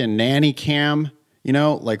was thinking nanny cam,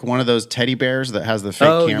 like one of those teddy bears that has the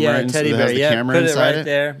fake camera. Yeah, teddy bear. Camera put it inside right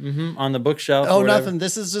there on the bookshelf. Oh, nothing.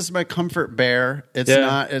 This is just my comfort bear. It's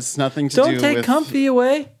not. It's nothing to do with. Don't take comfy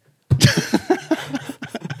away.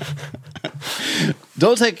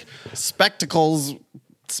 Don't take Spectacles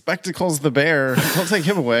the bear. Don't take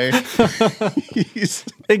him away.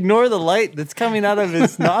 Ignore the light that's coming out of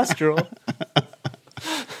his nostril.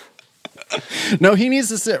 No, he needs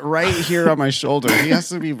to sit right here on my shoulder. He has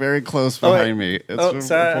to be very close behind me. It's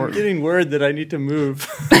sorry, I'm important. getting word that I need to move.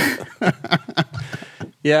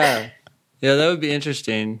 Yeah, that would be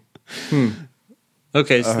interesting.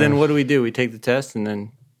 Okay, so then what do? We take the test and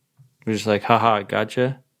then we're just like, haha,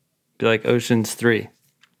 gotcha. Be like Ocean's 3.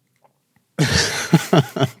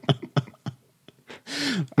 I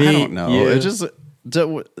don't know. It just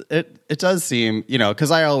it does seem,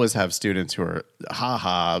 because I always have students who are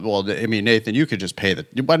well, I mean, Nathan, you could just why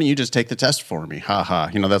don't you just take the test for me,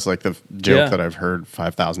 that's like the joke that I've heard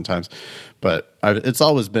 5,000 times, but it's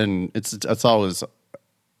always been it's always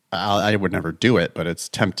I would never do it, but it's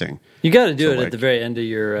tempting. You got to do it at the very end of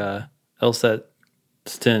your LSAT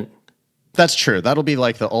stint. That's true. That'll be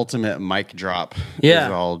like the ultimate mic drop. Yeah,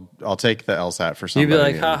 I'll take the LSAT for somebody. You'd be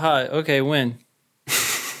like, haha, okay, win.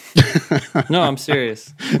 No, I'm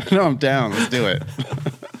serious. No, I'm down. Let's do it.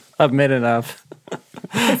 I've made enough.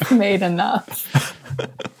 I've made enough.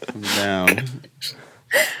 I'm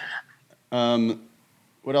down.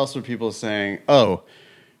 What else were people saying? Oh,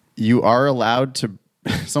 you are allowed to.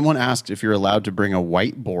 Someone asked if you're allowed to bring a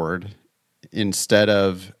whiteboard instead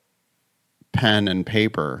of pen and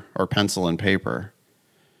paper or pencil and paper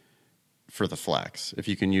for the flex. If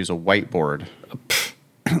you can use a whiteboard.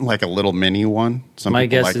 Like a little mini one. Some My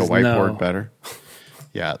people guess like a is whiteboard no. better.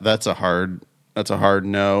 Yeah, that's a hard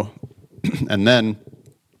no. And then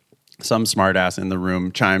some smartass in the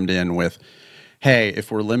room chimed in with, "Hey,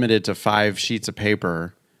 if we're limited to 5 sheets of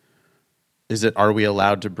paper, are we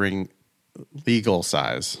allowed to bring legal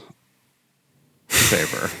size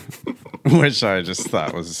paper?" Which I just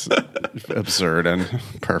thought was absurd and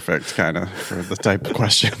perfect, kind of, for the type of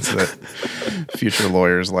questions that future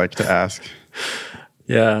lawyers like to ask.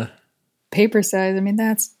 Yeah. Paper size. I mean,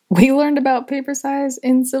 we learned about paper size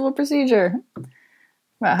in civil procedure.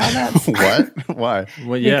 Wow, how that's What? Why?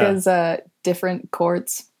 Well, yeah. Because different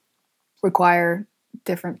courts require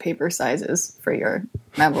different paper sizes for your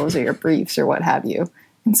memos or your briefs or what have you.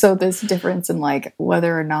 And so this difference in like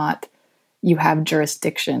whether or not you have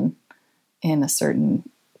jurisdiction in a certain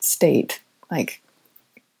state, it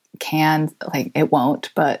won't,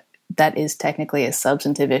 but that is technically a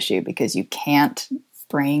substantive issue because you can't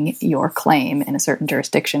bring your claim in a certain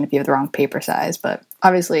jurisdiction if you have the wrong paper size. But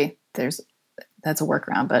obviously that's a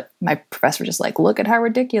workaround. But my professor just look at how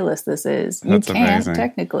ridiculous this is. That's you can't amazing.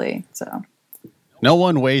 Technically. So no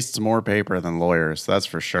one wastes more paper than lawyers. That's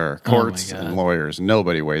for sure. Courts and lawyers.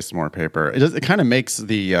 Nobody wastes more paper. It kind of makes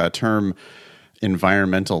the term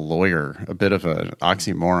environmental lawyer a bit of an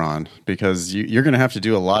oxymoron because you're going to have to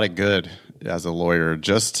do a lot of good as a lawyer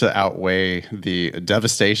just to outweigh the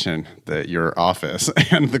devastation that your office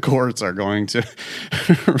and the courts are going to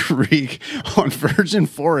reap on virgin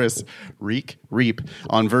forests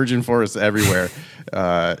everywhere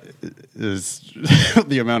is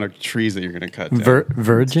the amount of trees that you're going to cut down.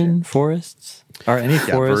 Virgin forests? Are any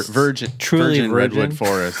forests truly virgin redwood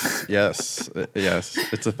forests? Yes,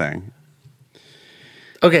 it's a thing.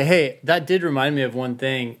 Okay, hey, that did remind me of one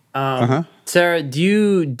thing. Sarah, do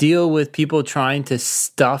you deal with people trying to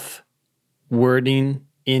stuff wording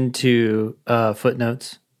into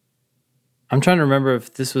footnotes? I'm trying to remember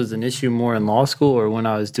if this was an issue more in law school or when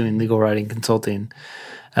I was doing legal writing consulting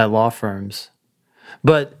at law firms.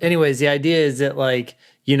 But anyways, the idea is that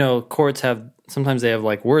courts sometimes they have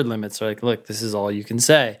word limits. They're like, look, this is all you can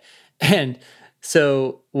say. And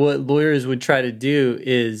so what lawyers would try to do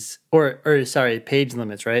is, page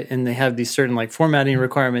limits, right? And they have these certain formatting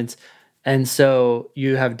requirements. And so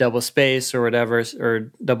you have double space or whatever,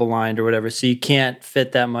 or double lined or whatever. So you can't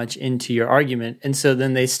fit that much into your argument. And so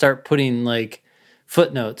then they start putting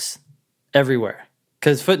footnotes everywhere.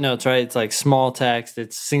 Because footnotes, right? It's small text,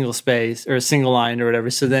 it's single space or single line or whatever.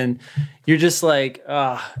 So then you're just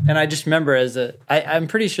and I just remember I'm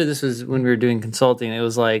pretty sure this was when we were doing consulting. It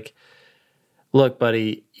was look,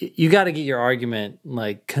 buddy, you got to get your argument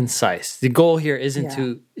concise. The goal here isn't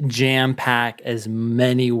to jam pack as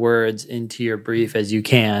many words into your brief as you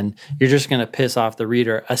can. You're just going to piss off the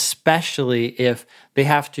reader, especially if they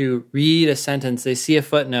have to read a sentence, they see a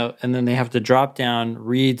footnote, and then they have to drop down,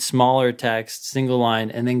 read smaller text, single line,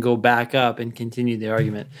 and then go back up and continue the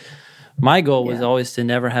argument. My goal was always to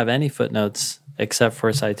never have any footnotes except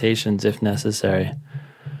for citations if necessary.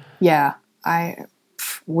 Yeah,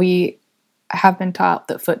 we have been taught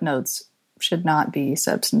that footnotes should not be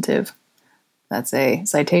substantive. That's a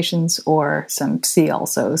citations or some see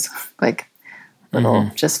alsos,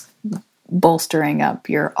 little just bolstering up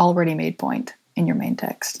your already made point in your main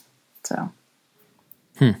text. So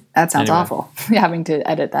that sounds awful, having to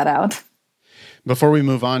edit that out. Before we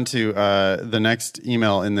move on to the next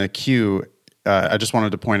email in the queue, I just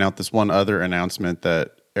wanted to point out this one other announcement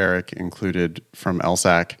that Eric included from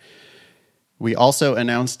LSAC. We also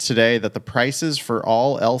announced today that the prices for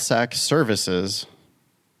all LSAC services,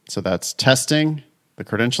 so that's testing, the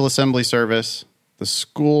credential assembly service, the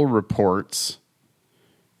school reports,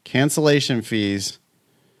 cancellation fees,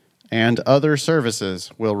 and other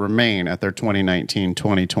services will remain at their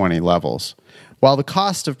 2019-2020 levels. While the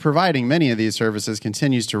cost of providing many of these services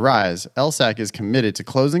continues to rise, LSAC is committed to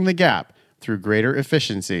closing the gap through greater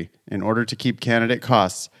efficiency in order to keep candidate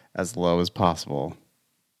costs as low as possible.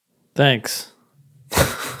 Thanks.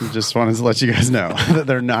 Just wanted to let you guys know that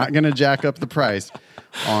they're not going to jack up the price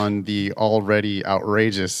on the already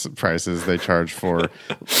outrageous prices they charge for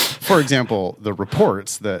example, the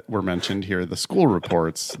reports that were mentioned here, the school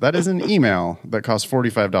reports. That is an email that costs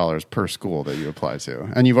 $45 per school that you apply to.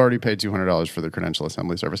 And you've already paid $200 for the credential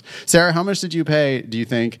assembly service. Sarah, how much did you pay, do you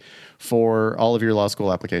think, for all of your law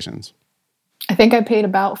school applications? I think I paid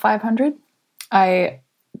about $500. I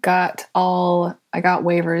got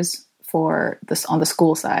waivers for this on the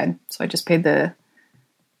school side, so I just paid the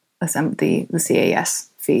CAS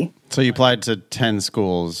fee. So you applied to 10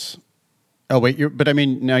 schools. Oh wait,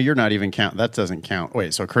 now you're not even count. That doesn't count.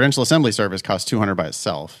 Wait, so credential assembly service costs $200 by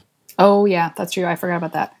itself. Oh yeah, that's true. I forgot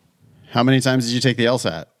about that. How many times did you take the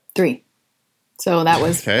LSAT? 3. So that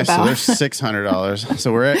was okay. So there's $600.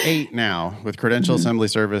 So we're at 8 now with credential assembly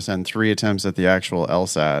service and 3 attempts at the actual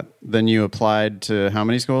LSAT. Then you applied to how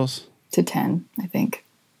many schools? To 10, I think.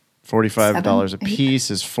 $45 a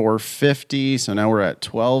piece is $450. So now we're at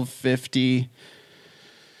 $1,250.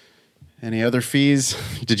 Any other fees?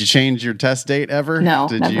 Did you change your test date ever? No,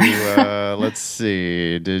 Did never. you? Let's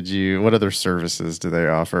see. Did you? What other services do they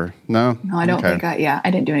offer? No. No, I don't think. I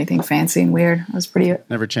didn't do anything fancy and weird. I was pretty.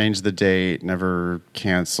 Never changed the date. Never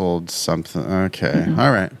canceled something. Okay.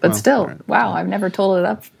 All right. But still, right. Wow! I've never totaled it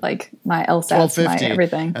up like my LSATs, my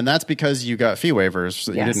everything. And that's because you got fee waivers,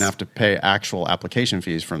 so you didn't have to pay actual application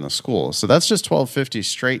fees from the school. So that's just $1,250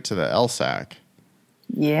 straight to the LSAC.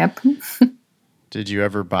 Yep. Did you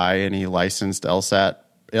ever buy any licensed LSAT?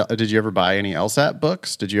 Did you ever buy any LSAT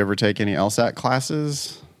books? Did you ever take any LSAT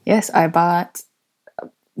classes? Yes, I bought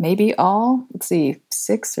maybe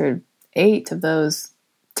 6 or 8 of those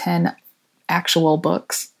 10 actual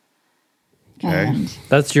books. Okay. And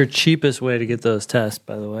that's your cheapest way to get those tests,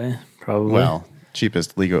 by the way, probably. Well,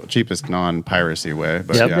 cheapest non-piracy way.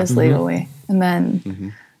 But cheapest legal way. And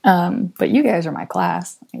then, but you guys are my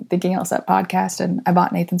class. Thinking LSAT podcast, and I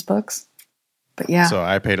bought Nathan's books. But yeah. So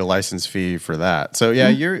I paid a license fee for that. So yeah,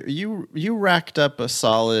 you racked up a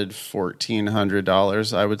solid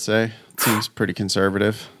 $1,400, I would say. Seems pretty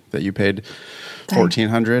conservative that you paid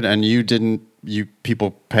 $1,400, and you didn't.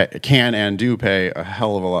 People can and do pay a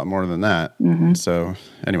hell of a lot more than that. Mm-hmm. So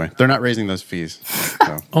anyway, they're not raising those fees.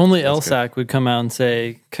 So only LSAC would come out and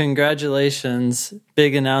say, "Congratulations,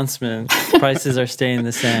 big announcement! Prices are staying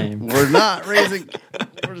the same." We're not raising.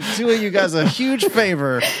 We're doing you guys a huge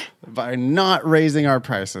favor by not raising our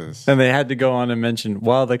prices. And they had to go on and mention,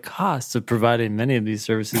 while the cost of providing many of these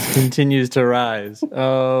services continues to rise.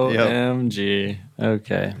 OMG. Yep.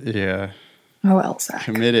 Okay. Yeah. Oh, LSAC.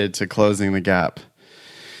 Committed to closing the gap.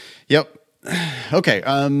 Yep. Okay.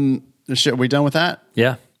 Are we done with that?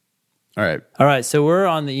 Yeah. All right. So we're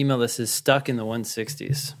on the email that says stuck in the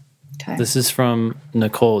 160s. Okay. This is from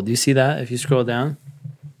Nicole. Do you see that if you scroll down?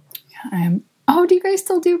 Yeah, I am. Oh, do you guys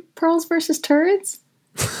still do pearls versus turds?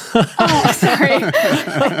 Oh, sorry.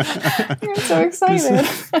 I'm so excited.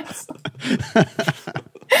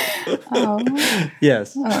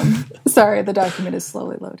 Yes. Sorry, the document is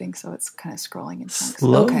slowly loading, so it's kind of scrolling in chunks.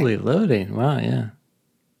 Slowly loading. Wow, yeah.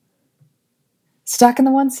 Stuck in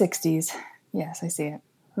the 160s. Yes, I see it.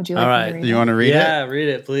 Would you like me to read it? You want to read it? Yeah, read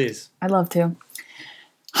it, please. I'd love to.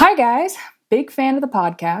 Hi, guys. Big fan of the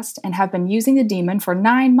podcast and have been using the Demon for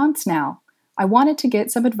 9 months now. I wanted to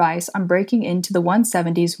get some advice on breaking into the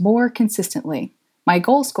 170s more consistently. My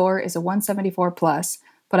goal score is a 174 plus,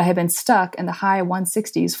 but I have been stuck in the high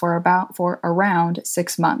 160s for around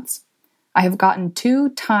 6 months. I have gotten 2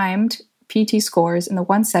 timed PT scores in the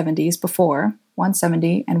 170s before,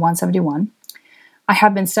 170 and 171. I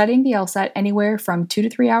have been studying the LSAT anywhere from 2 to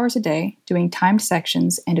 3 hours a day, doing timed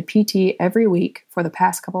sections and a PT every week for the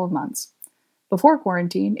past couple of months. Before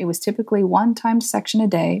quarantine, it was typically 1 timed section a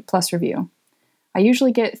day plus review. I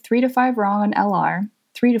usually get 3 to 5 wrong on LR,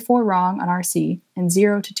 3 to 4 wrong on RC, and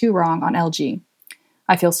 0 to 2 wrong on LG.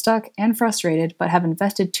 I feel stuck and frustrated, but have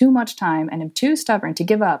invested too much time and am too stubborn to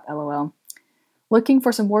give up, LOL. Looking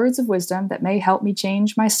for some words of wisdom that may help me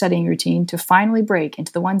change my studying routine to finally break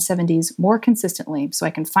into the 170s more consistently so I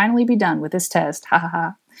can finally be done with this test. Ha ha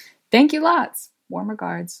ha. Thank you lots. Warm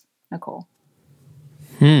regards, Nicole.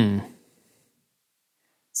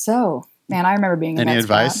 So, man, I remember being in Any that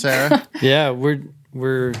advice, spot. Sarah? Yeah,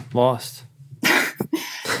 we're lost.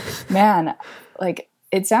 Man, like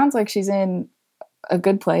it sounds like she's in a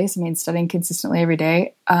good place. I mean, studying consistently every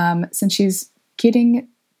day. Since she's getting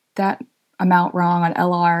that amount wrong on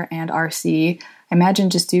LR and RC, I imagine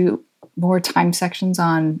just do more time sections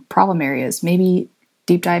on problem areas. Maybe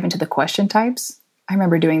deep dive into the question types. I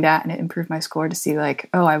remember doing that and it improved my score to see like,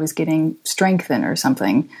 oh, I was getting strengthen or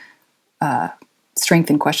something.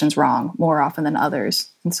 Strengthen questions wrong more often than others.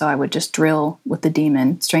 And so I would just drill with the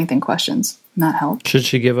demon strengthen questions. And that helped. Should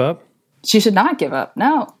she give up? She should not give up.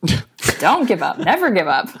 No, don't give up. Never give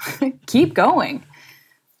up. Keep going.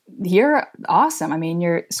 You're awesome. I mean,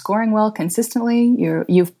 you're scoring well consistently.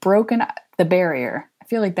 You've broken the barrier. I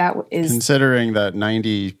feel like that is Considering that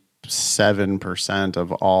 97%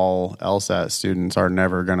 of all LSAT students are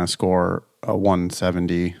never going to score a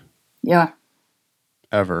 170 yeah.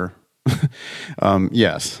 ever.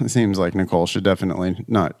 Yes, it seems like Nicole should definitely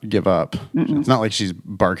not give up. It's not like she's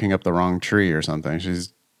barking up the wrong tree or something.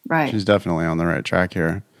 She's definitely on the right track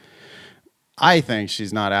here. I think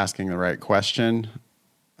she's not asking the right question.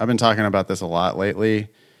 I've been talking about this a lot lately.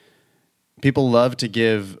 People love to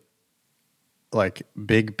give like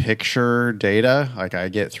big picture data. Like I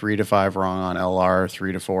get 3 to 5 wrong on LR,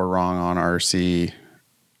 3 to 4 wrong on RC.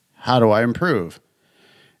 How do I improve?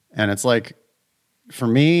 And it's like, for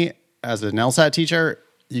me, as an LSAT teacher,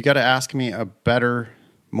 you got to ask me a better,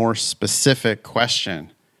 more specific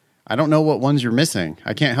question. I don't know what ones you're missing.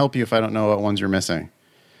 I can't help you if I don't know what ones you're missing.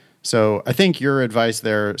 So I think your advice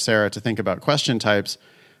there, Sarah, to think about question types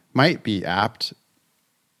might be apt.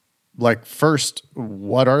 Like first,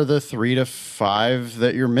 what are the 3 to 5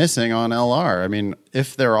 that you're missing on LR? I mean,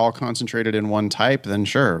 if they're all concentrated in one type, then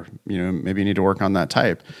sure, maybe you need to work on that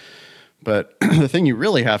type. But the thing you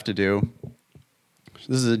really have to do,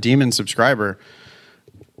 this is a demon subscriber.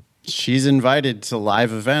 She's invited to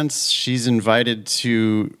live events. She's invited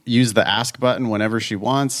to use the ask button whenever she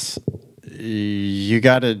wants.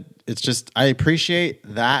 I appreciate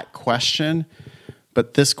that question,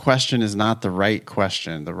 but this question is not the right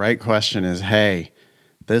question. The right question is, hey,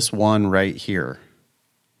 this one right here.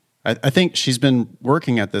 I think she's been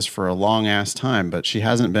working at this for a long ass time, but she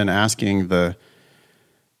hasn't been asking the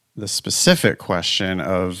specific question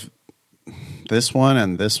of this one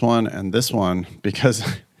and this one and this one, because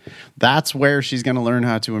that's where she's going to learn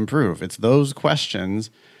how to improve. It's those questions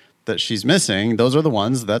that she's missing. Those are the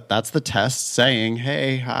ones that's the test saying,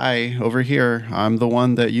 hey, hi, over here. I'm the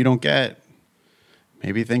one that you don't get.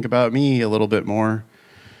 Maybe think about me a little bit more.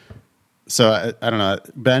 So I don't know.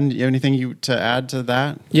 Ben, you have anything to add to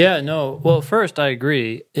that? Yeah, no. Well, first, I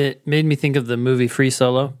agree. It made me think of the movie Free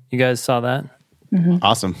Solo. You guys saw that? Mm-hmm.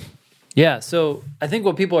 Awesome. Yeah, so I think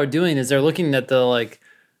what people are doing is they're looking at the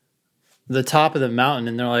top of the mountain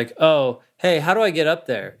and they're like, oh, hey, how do I get up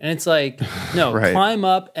there? And it's like, no, Right. Climb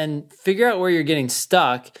up and figure out where you're getting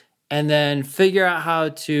stuck and then figure out how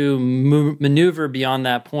to maneuver beyond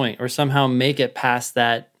that point or somehow make it past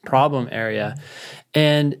that problem area.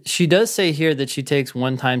 And she does say here that she takes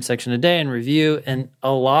one time section a day and review, and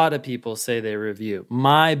a lot of people say they review.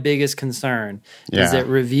 My biggest concern is that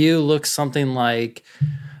review looks something like,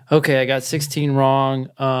 okay, I got 16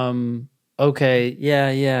 wrong. Okay,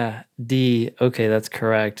 yeah, D. Okay, that's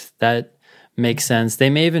correct. That makes sense. They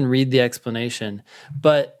may even read the explanation,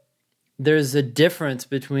 but there's a difference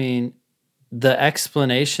between the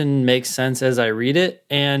explanation makes sense as I read it,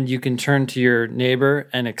 and you can turn to your neighbor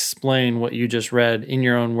and explain what you just read in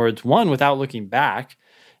your own words, one, without looking back,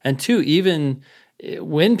 and two, even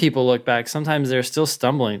when people look back, sometimes they're still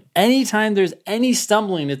stumbling. Anytime there's any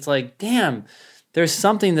stumbling, it's like, damn, there's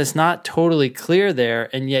something that's not totally clear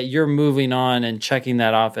there, and yet you're moving on and checking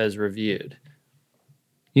that off as reviewed.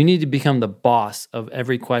 You need to become the boss of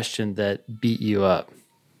every question that beat you up.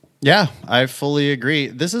 Yeah, I fully agree.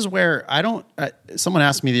 This is where someone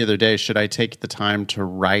asked me the other day, should I take the time to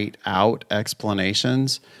write out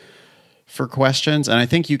explanations for questions? And I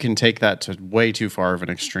think you can take that to way too far of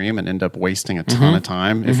an extreme and end up wasting a ton of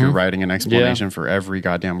time if you're writing an explanation for every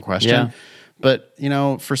goddamn question. Yeah. But,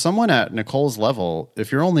 for someone at Nicole's level,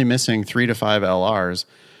 if you're only missing 3 to 5 LRs,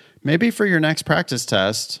 maybe for your next practice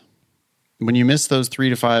test, when you miss those 3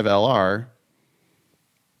 to 5 LR,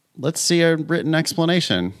 let's see a written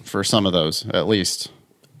explanation for some of those, at least.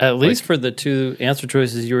 At least for the two answer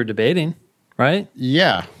choices you were debating, right?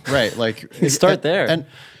 Yeah, right. Start there. And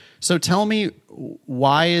so tell me,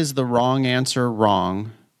 why is the wrong answer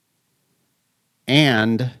wrong?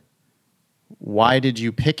 And why did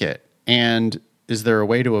you pick it? And is there a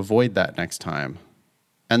way to avoid that next time?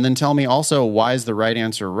 And then tell me also, why is the right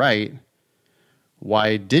answer right?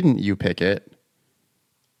 why didn't you pick it?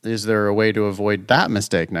 Is there a way to avoid that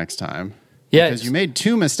mistake next time? Yeah, Because you made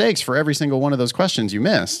 2 mistakes for every single one of those questions you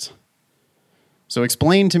missed. So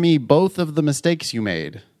explain to me both of the mistakes you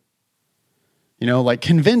made. Like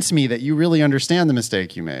convince me that you really understand the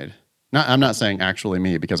mistake you made. I'm not saying actually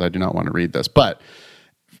me because I do not want to read this, but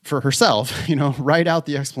for herself, write out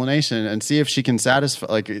the explanation and see if she can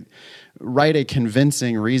write a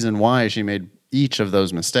convincing reason why she made each of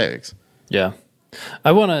those mistakes. Yeah.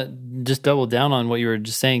 I want to just double down on what you were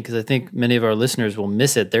just saying, because I think many of our listeners will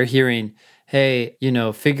miss it. They're hearing, hey,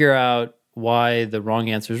 figure out why the wrong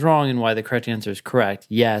answer is wrong and why the correct answer is correct.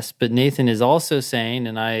 Yes, but Nathan is also saying,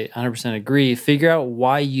 and I 100% agree, figure out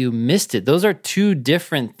why you missed it. Those are 2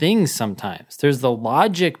 different things sometimes. There's the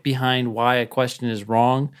logic behind why a question is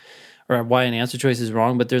wrong or why an answer choice is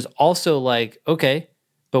wrong, but there's also okay,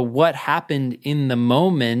 but what happened in the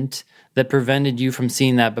moment that prevented you from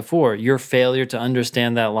seeing that before? Your failure to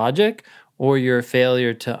understand that logic, or your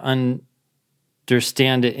failure to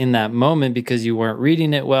understand it in that moment because you weren't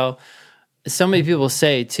reading it well? So many people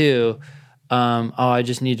say too, I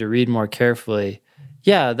just need to read more carefully.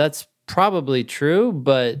 Yeah, that's probably true,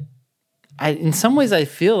 but in some ways I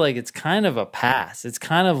feel like it's kind of a pass. It's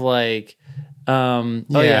kind of like,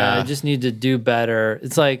 I just need to do better.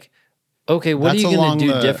 It's like, okay, what are you going to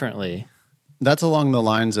do differently? That's along the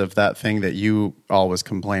lines of that thing that you always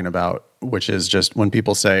complain about, which is just when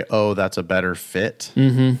people say, oh, that's a better fit.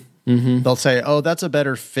 They'll say, oh, that's a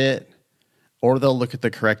better fit. Or they'll look at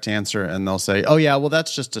the correct answer and they'll say, oh yeah, well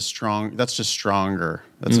that's just stronger. That's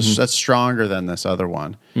stronger than this other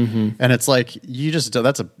one. And it's like, you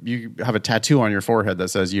have a tattoo on your forehead that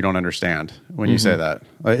says you don't understand when you say that.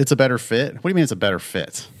 It's a better fit? What do you mean it's a better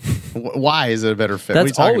fit? Why is it a better fit?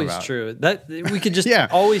 That's what are you always about? True. That we could just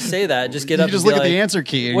always say that. Just get up. You just and look at like, the answer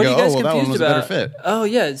key and what go, are you guys oh, well, that one was about? a better fit. Oh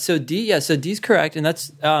yeah, so D's correct, and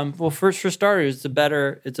that's first for starters, it's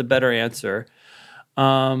a better answer.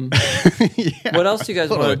 What else do you guys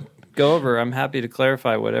want to go over? I'm happy to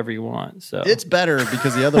clarify whatever you want. So it's better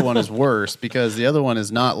because the other one is worse, because the other one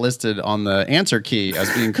is not listed on the answer key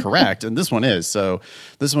as being correct, and this one is. So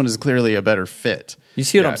this one is clearly a better fit. You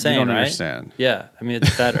see what I'm saying, you don't right? understand. Yeah, I mean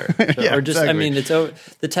it's better. Exactly.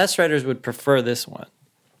 The test writers would prefer this one.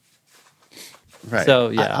 Right. So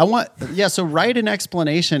yeah, so write an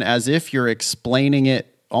explanation as if you're explaining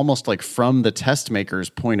it almost like from the test maker's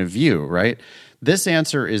point of view, right? This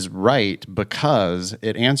answer is right because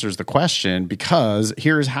it answers the question, because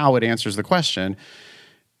here's how it answers the question,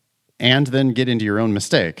 and then get into your own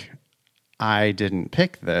mistake. I didn't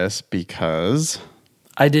pick this because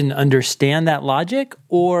I didn't understand that logic,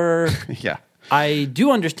 or yeah, I do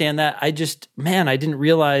understand that. I didn't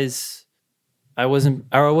realize I wasn't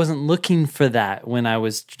looking for that when I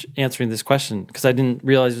was answering this question, because I didn't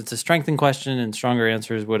realize it's a strengthened question and stronger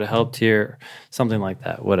answers would have helped here, something like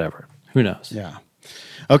that, whatever. Who knows? Yeah.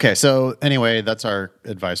 Okay, so anyway, that's our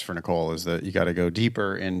advice for Nicole, is that you got to go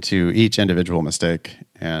deeper into each individual mistake.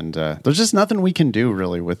 And there's just nothing we can do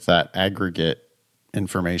really with that aggregate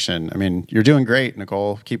information. I mean, you're doing great,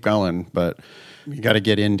 Nicole. Keep going. But you got to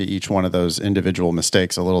get into each one of those individual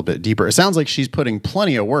mistakes a little bit deeper. It sounds like she's putting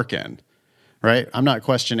plenty of work in, right? I'm not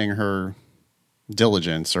questioning her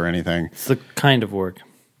diligence or anything. It's the kind of work.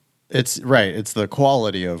 It's right. It's the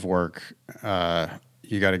quality of work.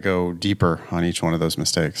 You got to go deeper on each one of those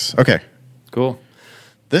mistakes. Okay. Cool.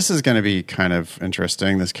 This is going to be kind of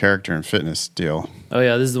interesting, this character and fitness deal. Oh,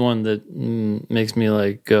 yeah. This is the one that makes me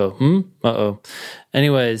like go, Uh-oh.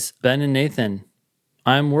 Anyways, Ben and Nathan,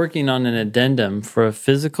 I'm working on an addendum for a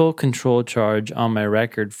physical control charge on my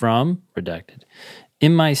record from, redacted,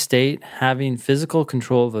 in my state, having physical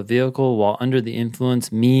control of a vehicle while under the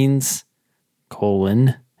influence means,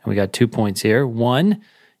 and we got 2 points here. 1,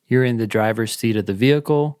 you're in the driver's seat of the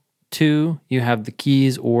vehicle. 2, you have the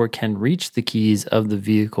keys or can reach the keys of the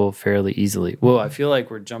vehicle fairly easily. Whoa, I feel like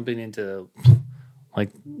we're jumping into like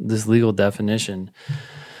this legal definition.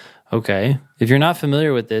 Okay. If you're not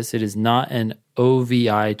familiar with this, it is not an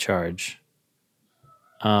OVI charge.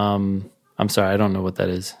 I'm sorry, I don't know what that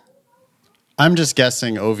is. I'm just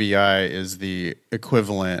guessing OVI is the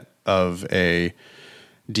equivalent of a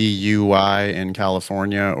DUI in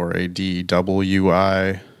California or a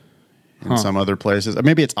DWI in some other places.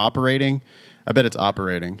 Maybe it's operating. I bet it's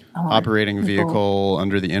operating. Operating vehicle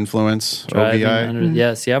under the influence, OVI.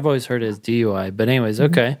 Yeah, see, I've always heard it as DUI. But anyways,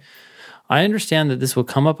 okay. I understand that this will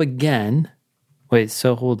come up again. Wait,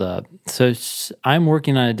 so hold up. So I'm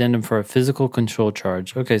working on an addendum for a physical control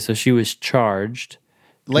charge. Okay, so she was charged.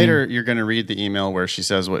 Later, you're going to read the email where she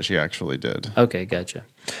says what she actually did. Okay, gotcha.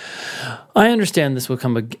 I understand this will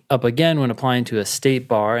come up again when applying to a state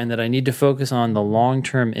bar and that I need to focus on the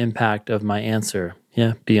long-term impact of my answer.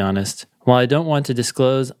 Yeah, be honest. While I don't want to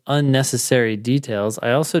disclose unnecessary details,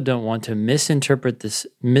 I also don't want to misrepresent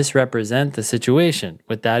the situation.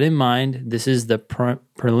 With that in mind, this is the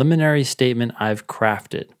preliminary statement I've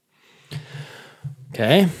crafted.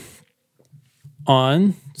 Okay.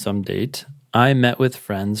 On some date, I met with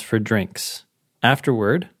friends for drinks.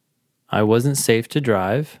 Afterward, I wasn't safe to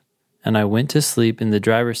drive, and I went to sleep in the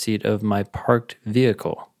driver's seat of my parked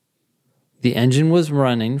vehicle. The engine was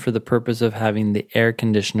running for the purpose of having the air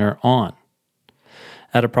conditioner on.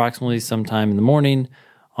 At approximately sometime in the morning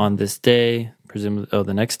on this day, presumably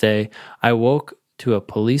the next day, I woke to a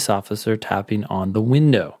police officer tapping on the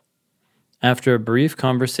window. After a brief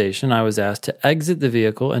conversation, I was asked to exit the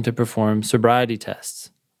vehicle and to perform sobriety tests.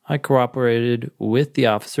 I cooperated with the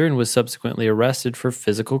officer and was subsequently arrested for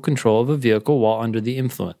physical control of a vehicle while under the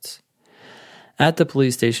influence. At the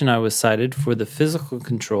police station, I was cited for the physical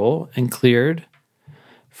control and cleared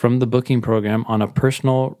from the booking program on a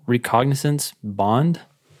personal recognizance bond.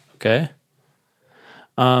 Okay.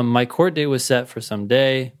 My court date was set for some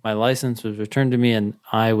day. My license was returned to me, and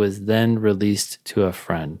I was then released to a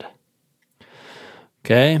friend.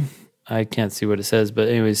 Okay. I can't see what it says, but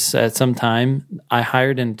anyways, at some time, I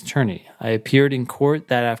hired an attorney. I appeared in court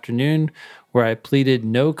that afternoon where I pleaded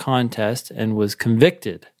no contest and was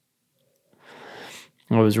convicted.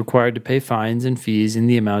 I was required to pay fines and fees in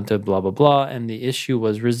the amount of blah, blah, blah, and the issue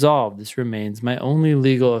was resolved. This remains my only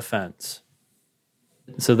legal offense.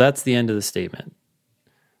 So that's the end of the statement.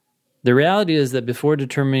 The reality is that before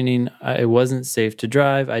determining I wasn't safe to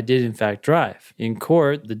drive, I did in fact drive. In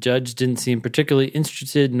court, the judge didn't seem particularly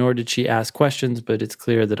interested, nor did she ask questions, but it's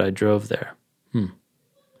clear that I drove there.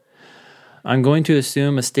 I'm going to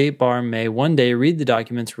assume a state bar may one day read the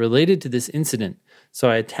documents related to this incident, so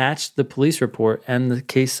I attached the police report and the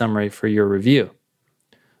case summary for your review.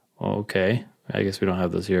 Okay, I guess we don't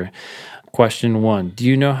have those here. Question 1. Do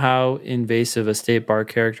you know how invasive a state bar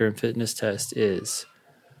character and fitness test is?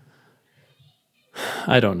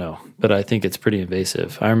 I don't know, but I think it's pretty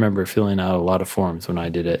invasive. I remember filling out a lot of forms when I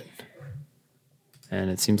did it, and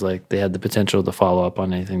it seems like they had the potential to follow up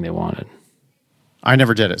on anything they wanted. I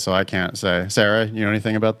never did it, so I can't say. Sarah, you know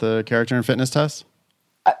anything about the character and fitness test?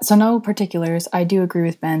 So no particulars. I do agree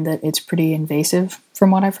with Ben that it's pretty invasive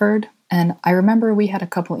from what I've heard. And I remember we had a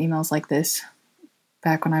couple emails like this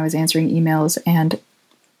back when I was answering emails, and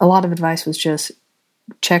a lot of advice was just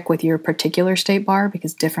check with your particular state bar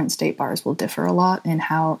because different state bars will differ a lot in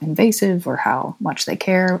how invasive or how much they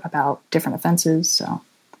care about different offenses. So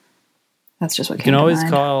that's just what came to mind. You can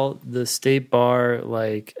always call the state bar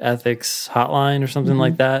like ethics hotline or something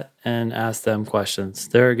like that and ask them questions.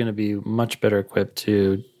 They're going to be much better equipped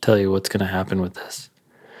to tell you what's going to happen with this.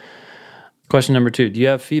 Question number 2. Do you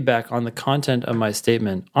have feedback on the content of my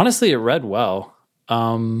statement? Honestly, it read well.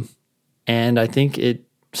 And I think it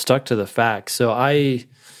stuck to the facts. So I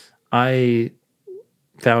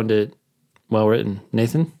found it well written.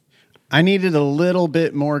 Nathan? I needed a little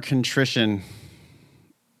bit more contrition.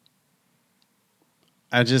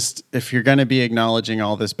 If you're going to be acknowledging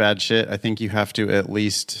all this bad shit, I think you have to at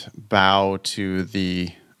least bow to the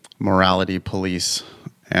morality police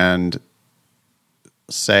and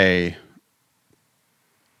say,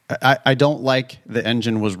 I don't like the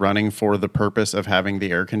engine was running for the purpose of having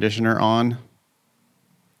the air conditioner on.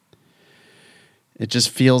 It just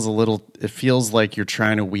feels it feels like you're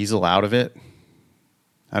trying to weasel out of it.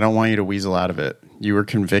 I don't want you to weasel out of it. You were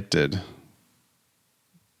convicted.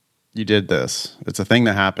 You did this. It's a thing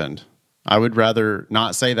that happened. I would rather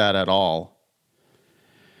not say that at all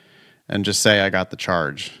and just say I got the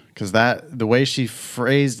charge. Because the way she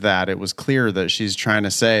phrased that, it was clear that she's trying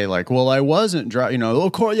to say, like, well, I wasn't driving,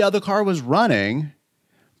 the car was running,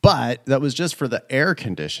 but that was just for the air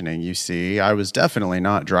conditioning, you see. I was definitely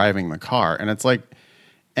not driving the car. And it's like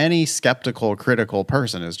any skeptical, critical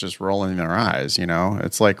person is just rolling their eyes,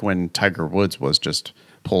 It's like when Tiger Woods was just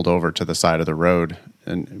pulled over to the side of the road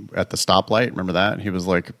and at the stoplight. Remember that? He was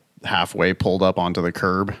like halfway pulled up onto the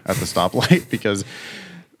curb at the stoplight because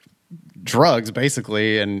drugs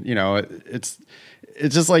basically. And it's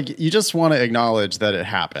just like, you just want to acknowledge that it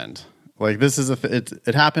happened. Like this is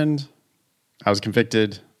it happened. I was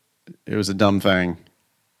convicted. It was a dumb thing.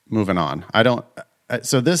 Moving on.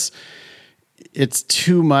 It's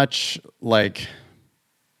too much like,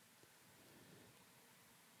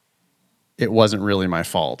 it wasn't really my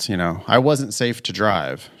fault, I wasn't safe to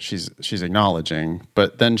drive. She's acknowledging,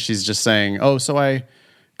 but then she's just saying, oh, so I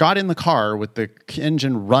got in the car with the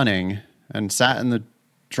engine running and sat in the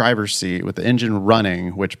driver's seat with the engine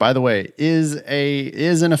running, which, by the way, is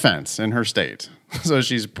an offense in her state. So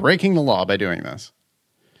she's breaking the law by doing this.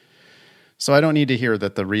 So I don't need to hear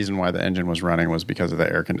that the reason why the engine was running was because of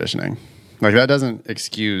the air conditioning. Like, that doesn't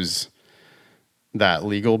excuse that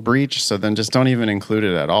legal breach, so then just don't even include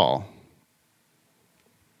it at all.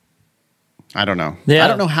 I don't know. Yeah. I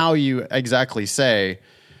don't know how you exactly say,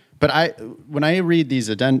 but when I read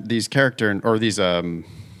these character or these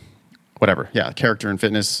character and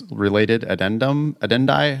fitness related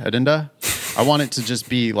addenda, I want it to just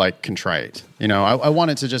be like contrite. You know, I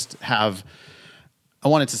want it to just have, I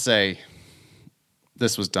want it to say,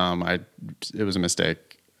 this was dumb. It was a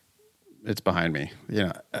mistake. It's behind me. You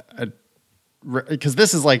know, because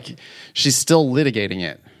this is like, she's still litigating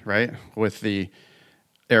it, right? With the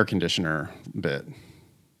air conditioner bit.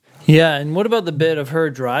 Yeah, and what about the bit of her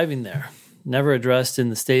driving there? Never addressed in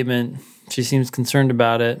the statement. She seems concerned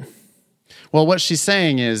about it. Well, what she's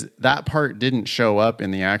saying is that part didn't show up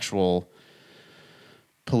in the actual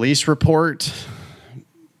police report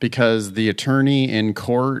because the attorney in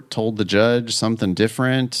court told the judge something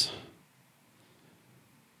different.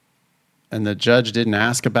 And the judge didn't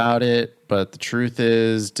ask about it, but the truth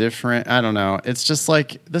is different. I don't know. It's just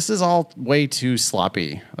like, this is all way too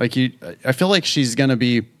sloppy. Like, I feel like she's going to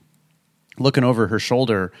be looking over her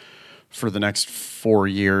shoulder for the next 4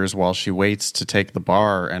 years while she waits to take the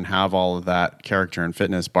bar and have all of that character and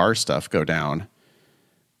fitness bar stuff go down.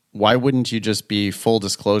 Why wouldn't you just be full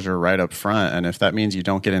disclosure right up front? And if that means you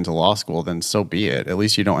don't get into law school, then so be it. At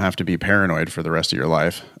least you don't have to be paranoid for the rest of your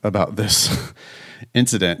life about this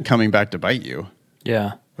incident coming back to bite you.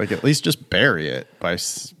 Yeah. Like, at least just bury it by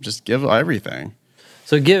just give everything.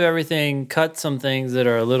 So give everything, cut some things that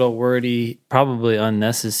are a little wordy, probably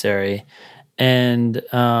unnecessary, and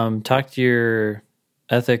talk to your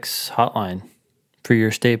ethics hotline for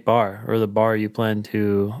your state bar or the bar you plan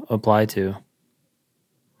to apply to.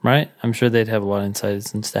 Right? I'm sure they'd have a lot of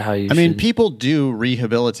insights as to how you mean, people do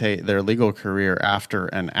rehabilitate their legal career after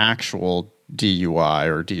an actual DUI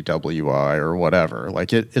or DWI or whatever.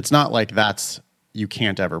 Like, it's not like you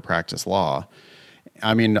can't ever practice law.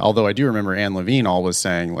 I mean, although I do remember Anne Levine always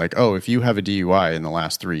saying, like, oh, if you have a DUI in the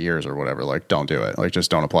last 3 years or whatever, like, don't do it. Like, just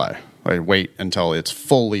don't apply. Like, wait until it's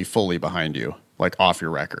fully behind you, like, off your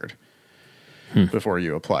record before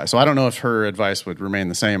you apply. So I don't know if her advice would remain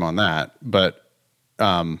the same on that, but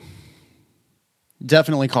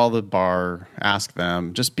definitely call the bar, ask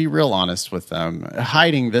them, just be real honest with them.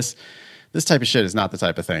 Hiding this type of shit is not the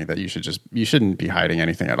type of thing that you shouldn't be hiding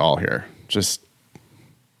anything at all here. Just,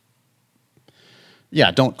 yeah,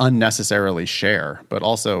 don't unnecessarily share, but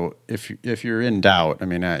also if you're in doubt, I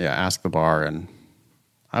mean, ask the bar, and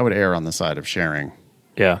I would err on the side of sharing.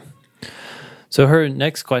 Yeah. So her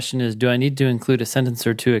next question is, do I need to include a sentence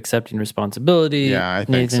or two accepting responsibility? Yeah, I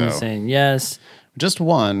think Nathan is so. saying yes. Just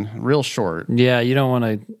one, real short. Yeah, you don't want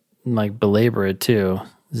to like belabor it too.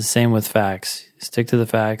 It's the same with facts. Stick to the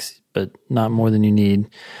facts, but not more than you need,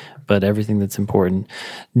 but everything that's important.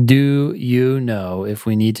 Do you know if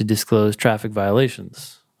we need to disclose traffic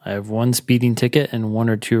violations? I have one speeding ticket and 1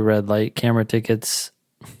 or 2 red light camera tickets.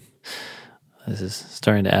 This is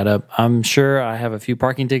starting to add up. I'm sure I have a few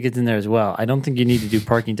parking tickets in there as well. I don't think you need to do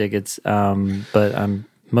parking tickets, but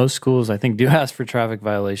most schools, I think, do ask for traffic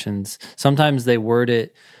violations. Sometimes they word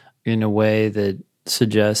it in a way that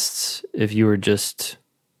suggests if you were just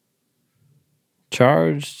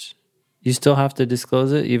charged, you still have to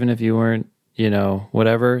disclose it, even if you weren't,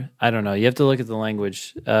 whatever. I don't know. You have to look at the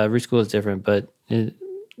language. Every school is different, but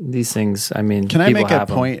these things, I mean, can I make a them.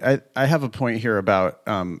 point? I have a point here about,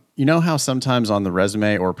 you know how sometimes on the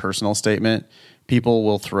resume or personal statement, people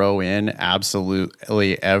will throw in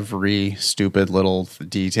absolutely every stupid little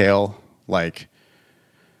detail, like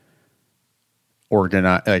their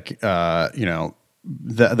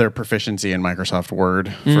proficiency in Microsoft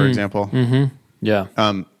Word, for example. Mm-hmm. Yeah.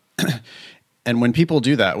 And when people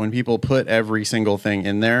do that, when people put every single thing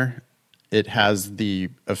in there, it has the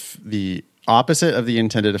opposite of the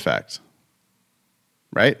intended effect,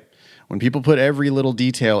 right? When people put every little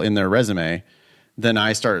detail in their resume, then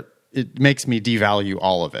it makes me devalue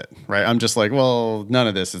all of it, right? I'm just like, well, none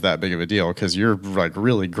of this is that big of a deal because you're like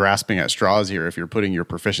really grasping at straws here if you're putting your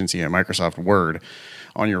proficiency in Microsoft Word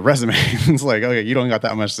on your resume. It's like, okay, you don't got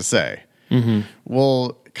that much to say. Mm-hmm.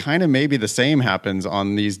 Well, kind of maybe the same happens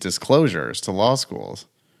on these disclosures to law schools,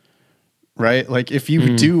 right? Like if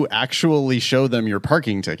you do actually show them your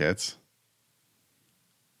parking tickets,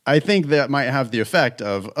 I think that might have the effect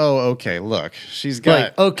of, oh, okay, look, she's got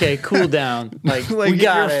Like, okay, cool down. Like, like we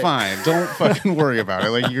got you're it. fine. Don't fucking worry about it.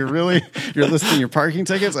 Like you're listing your parking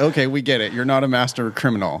tickets. Okay, we get it. You're not a master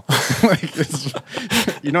criminal. Like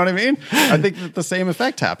you know what I mean? I think that the same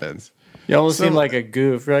effect happens. You almost So- seem like a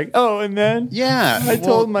goof. You're like, oh, and then Yeah, I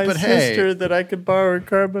told my but sister hey, that I could borrow her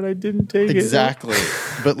car, but I didn't take exactly.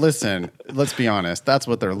 But listen, let's be honest. That's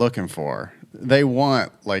what they're looking for. They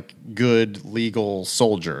want like good legal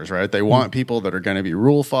soldiers, right? They want people that are going to be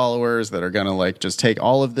rule followers, that are going to like just take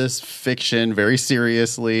all of this fiction very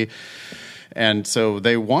seriously. And so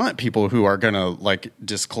they want people who are going to like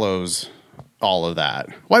disclose all of that.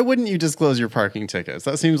 Why wouldn't you disclose your parking tickets?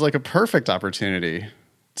 That seems like a perfect opportunity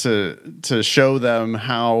to show them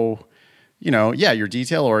how, you're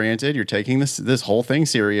detail oriented, you're taking this whole thing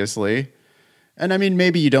seriously. And I mean,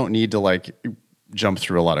 maybe you don't need to like jump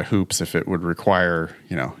through a lot of hoops if it would require,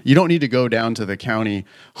 you don't need to go down to the county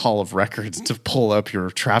hall of records to pull up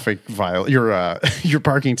your your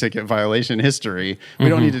parking ticket violation history. We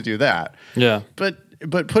don't need to do that. Yeah.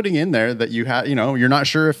 But putting in there that you have, you're not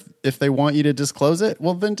sure if they want you to disclose it,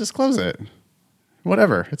 well, then disclose it.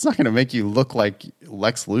 Whatever. It's not going to make you look like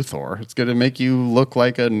Lex Luthor. It's going to make you look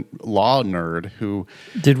like a law nerd who.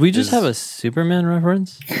 Did we just have a Superman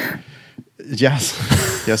reference?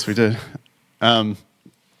 Yes, yes, we did.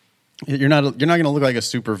 You're not going to look like a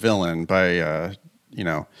super villain by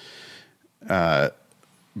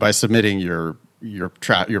by submitting your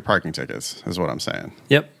parking tickets. Is what I'm saying.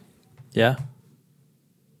 Yep. Yeah.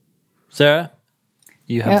 Sarah,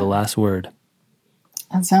 you have Yeah. the last word.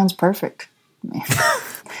 That sounds perfect.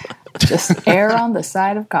 Just err on the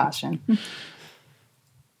side of caution.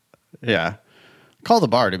 Yeah. Call the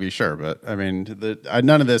bar to be sure, but I mean,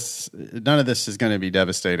 none of this is going to be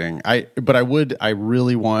devastating. I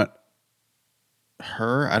really want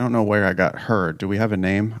her. I don't know where I got her. Do we have a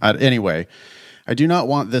name? Anyway, I do not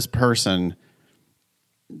want this person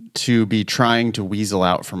to be trying to weasel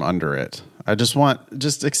out from under it. I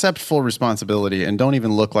just accept full responsibility and don't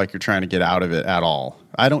even look like you're trying to get out of it at all.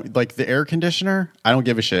 I don't like the air conditioner. I don't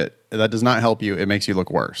give a shit. That does not help you. It makes you look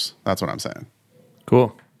worse. That's what I'm saying.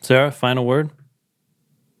 Cool. Sarah, final word?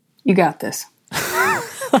 You got this.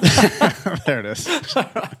 There it is.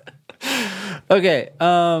 Okay.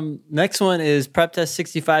 Next one is Prep Test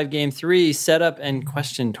 65 Game 3, setup and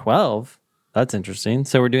question 12. That's interesting.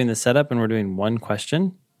 So we're doing the setup and we're doing one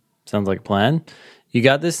question. Sounds like a plan. You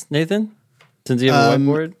got this, Nathan? Since you have a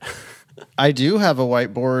whiteboard? I do have a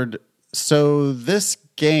whiteboard. So this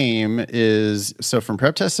game is from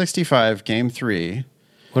Prep Test 65, Game 3.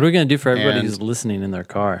 What are we going to do for everybody And- who's listening in their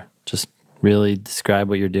car? Just really describe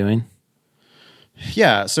what you're doing?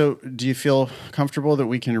 Yeah. So do you feel comfortable that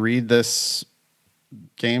we can read this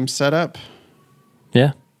game setup?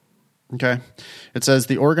 Yeah. Okay. It says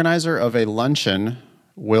the organizer of a luncheon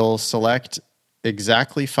will select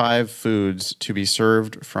exactly 5 foods to be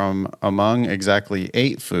served from among exactly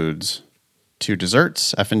 8 foods, 2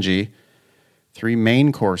 desserts, F and G, 3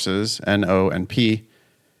 main courses, N, O, and P,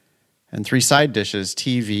 and 3 side dishes,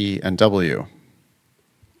 T, V, and W.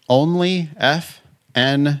 Only F,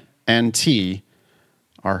 N, and T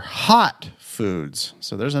are hot foods.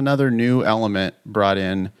 So there's another new element brought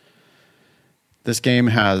in. This game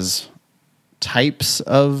has types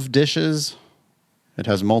of dishes. It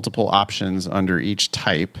has multiple options under each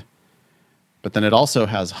type. But then it also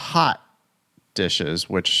has hot dishes,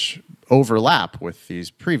 which overlap with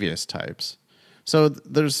these previous types. So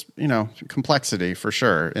there's, complexity for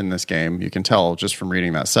sure in this game. You can tell just from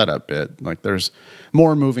reading that setup bit. Like there's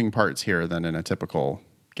more moving parts here than in a typical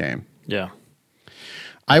game. Yeah.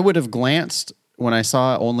 I would have glanced when I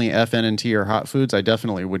saw only F, N, and T are hot foods. I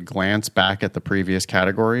definitely would glance back at the previous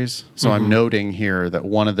categories. So I'm noting here that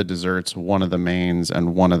one of the desserts, one of the mains,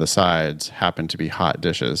 and one of the sides happen to be hot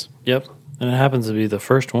dishes. Yep. And it happens to be the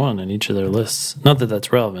first one in each of their lists. Not that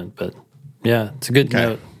that's relevant, but yeah, it's a good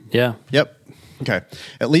note. Yeah. Yep. Okay.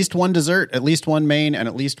 At least one dessert, at least one main, and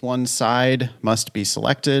at least one side must be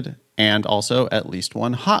selected. And also at least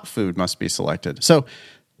one hot food must be selected. So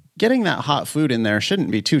getting that hot food in there shouldn't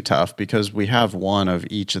be too tough because we have one of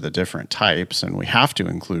each of the different types and we have to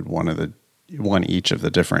include one each of the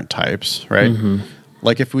different types, right?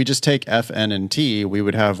 Like if we just take F, N, and T, we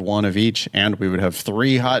would have one of each and we would have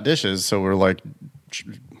 3 hot dishes. So we're like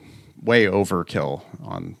way overkill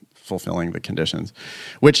on fulfilling the conditions,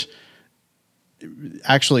 which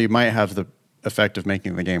actually might have the effect of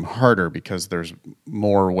making the game harder because there's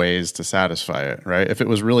more ways to satisfy it, right? If it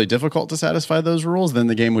was really difficult to satisfy those rules, then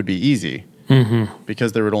the game would be easy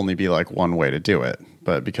because there would only be like one way to do it.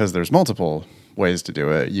 But because there's multiple ways to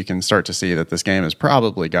do it, you can start to see that this game has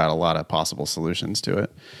probably got a lot of possible solutions to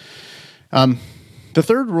it. The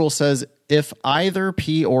third rule says if either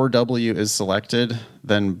P or W is selected,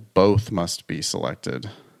 then both must be selected.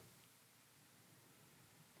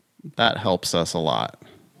 That helps us a lot.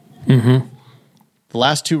 The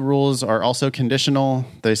last two rules are also conditional.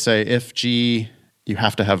 They say if G, you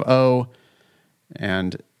have to have O.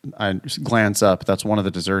 And I glance up, that's one of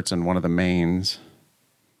the desserts and one of the mains.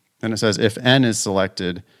 Then it says if N is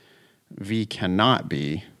selected, V cannot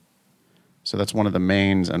be. So that's one of the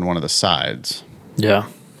mains and one of the sides. Yeah.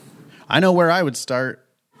 I know where I would start.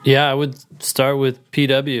 Yeah, I would start with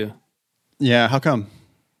PW. Yeah, how come?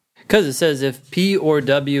 Because it says if P or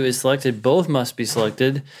W is selected, both must be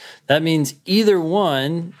selected. That means either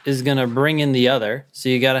one is going to bring in the other. So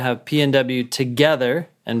you got to have P and W together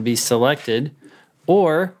and be selected.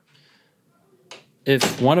 Or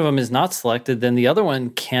if one of them is not selected, then the other one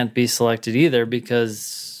can't be selected either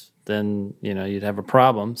because then, you'd have a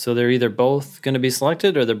problem. So they're either both going to be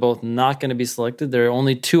selected or they're both not going to be selected. There are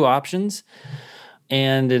only two options.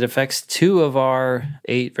 And it affects 2 of our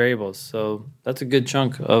 8 variables. So that's a good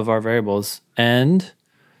chunk of our variables. And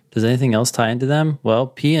does anything else tie into them? Well,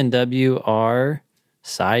 P and W are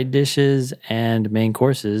side dishes and main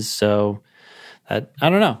courses. So I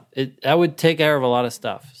don't know. That would take care of a lot of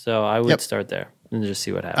stuff. So I would start there and just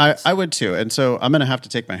see what happens. I would too. And so I'm going to have to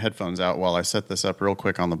take my headphones out while I set this up real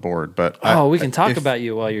quick on the board. But we can talk about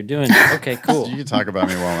you while you're doing it. Okay, cool. You can talk about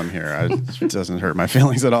me while I'm here. It doesn't hurt my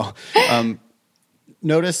feelings at all.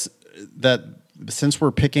 Notice that since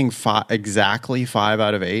we're picking exactly 5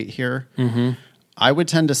 out of 8 here, I would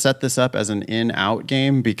tend to set this up as an in-out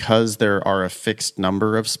game because there are a fixed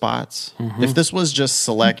number of spots. If this was just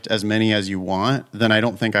select as many as you want, then I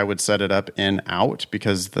don't think I would set it up in-out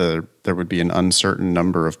because there would be an uncertain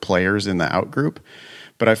number of players in the out group.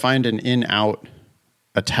 But I find an in-out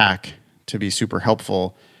attack to be super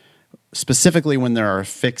helpful, specifically when there are a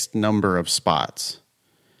fixed number of spots.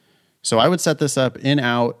 So I would set this up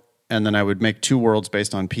in-out, and then I would make 2 worlds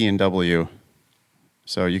based on P and W.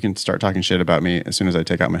 So you can start talking shit about me as soon as I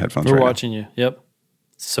take out my headphones. We're watching you. Yep.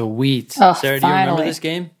 Sweet. Oh, Sarah, do you remember this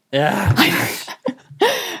game? Yeah.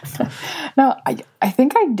 No, I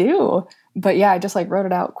think I do. But yeah, I just wrote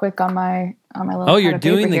it out quick on my little. Oh, you're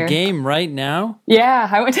doing the game right now? Yeah,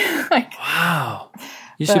 I went Wow.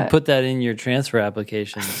 You should put that in your transfer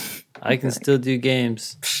applications. I can still do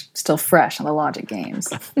games. Still fresh on the Logic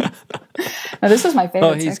games. No, this is my favorite.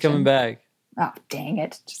 Oh, he's coming back. Oh, dang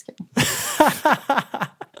it. Just kidding.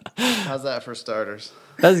 How's that for starters?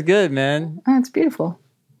 That's good, man. Oh, it's beautiful.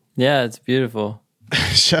 Yeah, it's beautiful.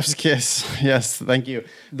 Chef's kiss. Yes, thank you.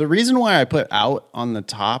 The reason why I put out on the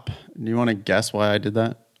top, do you want to guess why I did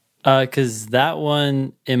that? Because that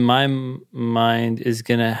one, in my mind, is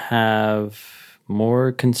going to have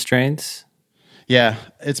more constraints. Yeah,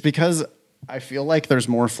 it's because I feel like there's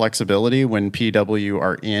more flexibility when PW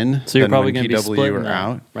are in so you're than probably when going to be PW are that,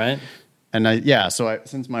 out. Right? And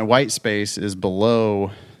since my white space is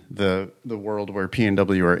below the world where P and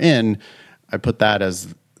W are in, I put that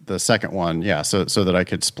as the second one, so that I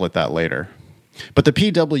could split that later. But the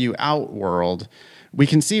PW out world, we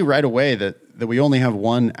can see right away that we only have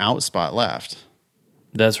one out spot left.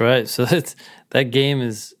 That's right. So that game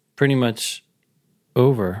is pretty much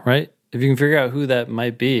over, right? If you can figure out who that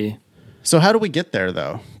might be. So how do we get there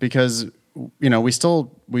though? Because we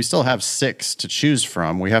still have 6 to choose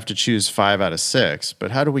from. We have to choose 5 out of 6.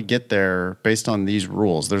 But how do we get there based on these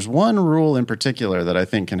rules? There's one rule in particular that I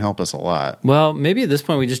think can help us a lot. Well, maybe at this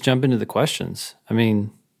point we just jump into the questions. I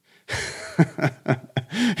mean,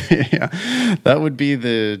 yeah, that would be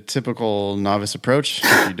the typical novice approach.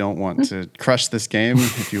 If you don't want to crush this game,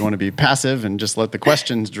 if you want to be passive and just let the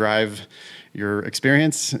questions drive your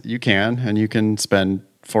experience, you can. And you can spend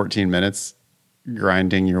 14 minutes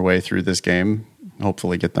grinding your way through this game,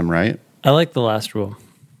 hopefully get them right. I like the last rule.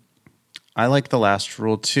 I like the last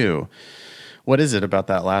rule too. What is it about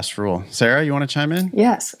that last rule? Sarah, you want to chime in?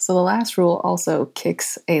 Yes. So the last rule also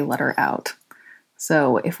kicks a letter out.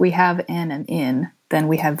 So if we have N and in, then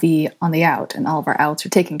we have V on the out, and all of our outs are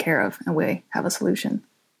taken care of, and we have a solution.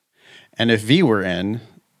 And if V were in...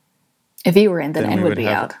 If V were in, then N would be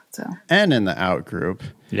out. So N in the out group.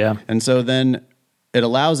 Yeah. And so then it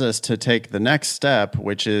allows us to take the next step,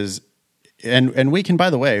 which is... And we can, by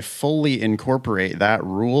the way, fully incorporate that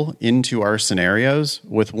rule into our scenarios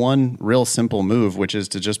with one real simple move, which is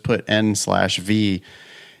to just put N/V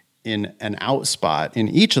in an out spot in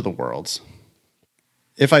each of the worlds.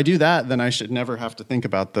 If I do that, then I should never have to think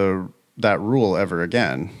about that rule ever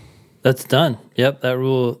again. That's done. Yep, that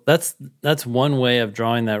rule. That's one way of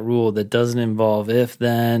drawing that rule that doesn't involve if,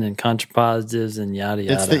 then, and contrapositives and yada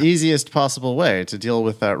yada. It's the easiest possible way to deal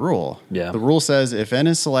with that rule. Yeah. The rule says if n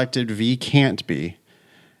is selected, v can't be.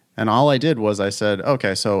 And all I did was I said,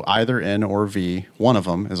 okay, so either n or v, one of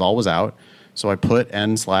them is always out. So I put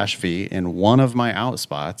n/v in one of my out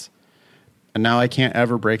spots. And now I can't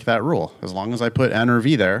ever break that rule. As long as I put n or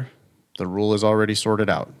v there, the rule is already sorted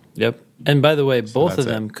out. Yep. And by the way, both of that's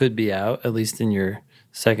them could be out, at least in your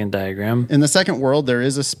second diagram. In the second world, there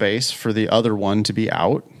is a space for the other one to be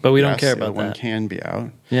out. But we don't care about the other one that. can be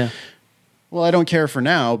out. Yeah. Well, I don't care for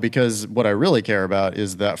now because what I really care about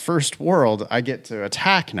is that first world I get to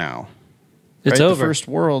attack now. It's right? over. The first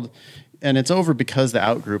world, and it's over because the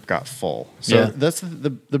out group got full. So Yeah. that's the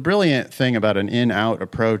brilliant thing about an in-out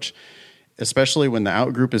approach, especially when the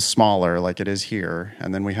out group is smaller like it is here,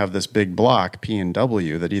 and then we have this big block, P and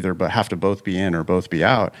W, that either have to both be in or both be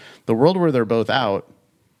out. The world where they're both out,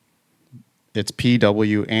 it's P,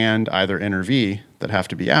 W, and either N or V that have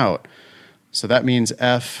to be out. So that means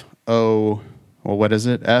F, O, well, what is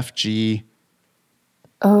it? F, G,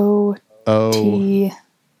 O, O, T.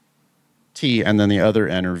 T, and then the other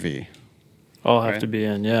N or V. All have Right. to be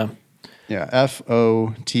in, yeah. Yeah, F,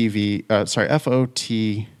 O, T, V, F, O,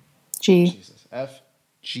 T, G. F,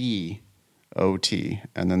 G, O, T,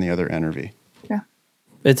 and then the other N or V. Yeah.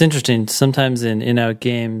 It's interesting. Sometimes in in-out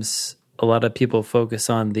games, a lot of people focus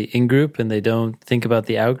on the in-group and they don't think about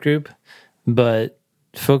the out-group. But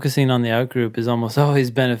focusing on the out-group is almost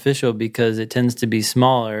always beneficial because it tends to be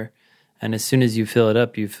smaller. And as soon as you fill it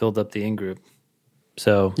up, you've filled up the in-group.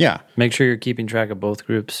 So Yeah. make sure you're keeping track of both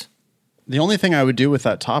groups. The only thing I would do with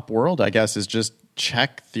that top world, I guess, is just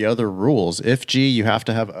check the other rules. If G, you have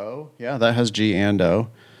to have O. Yeah, that has G and O.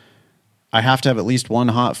 I have to have at least one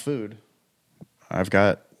hot food. I've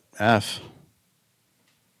got F.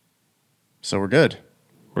 So we're good.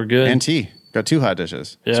 We're good. And T. Got two hot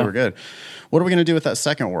dishes. Yeah. So we're good. What are we going to do with that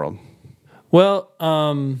second world? Well,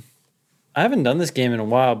 I haven't done this game in a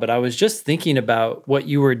while, but I was just thinking about what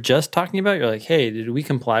you were just talking about. You're like, hey, did we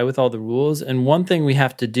comply with all the rules? And one thing we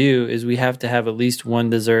have to do is we have to have at least one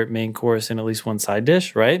dessert, main course, and at least one side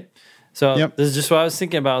dish, right? So Yep. this is just what I was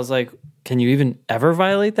thinking about. I was like, can you even ever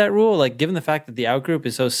violate that rule? Like, given the fact that the outgroup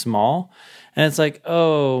is so small, and it's like,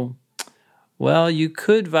 oh, well, you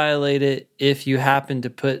could violate it if you happen to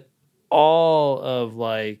put all of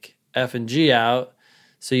like F and G out.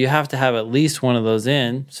 So you have to have at least one of those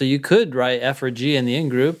in. So you could write F or G in the in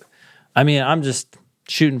group. I mean, I'm just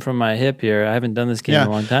shooting from my hip here. I haven't done this game in Yeah.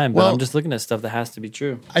 a long time, but Well, I'm just looking at stuff that has to be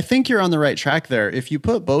true. I think you're on the right track there. If you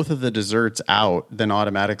put both of the desserts out, then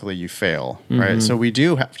automatically you fail, right? So we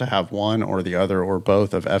do have to have one or the other or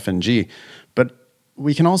both of F and G. But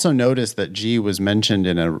we can also notice that G was mentioned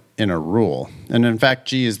in a rule. And in fact,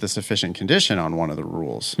 G is the sufficient condition on one of the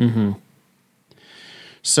rules.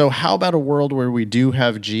 So how about a world where we do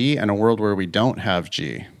have G and a world where we don't have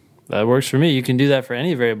G? That works for me. You can do that for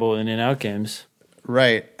any variable in and out games.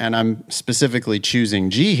 Right. And I'm specifically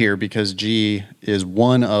choosing G here because G is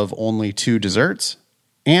one of only two desserts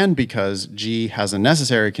and because G has a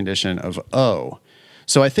necessary condition of O.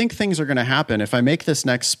 So I think things are going to happen if I make this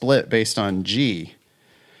next split based on G.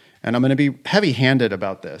 And I'm going to be heavy-handed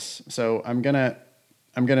about this. So I'm going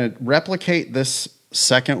to replicate this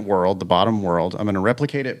second world, the bottom world. I'm going to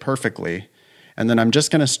replicate it perfectly. And then I'm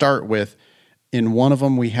just going to start with, in one of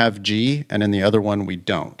them we have G, and in the other one we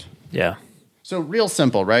don't. Yeah. So real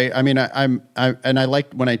simple, right? I mean, I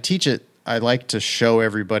like when I teach it, I like to show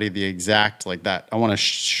everybody the exact like that. I want to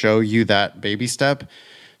show you that baby step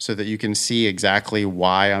so that you can see exactly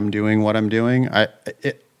why I'm doing what I'm doing.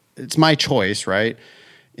 It's my choice, right?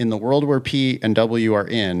 In the world where P and W are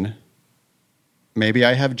in, maybe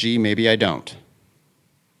I have G, maybe I don't.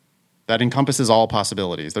 That encompasses all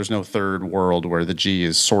possibilities. There's no third world where the G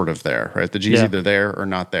is sort of there, right? The G is either there or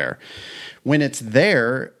not there. When it's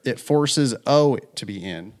there, it forces O to be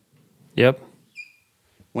in. Yep.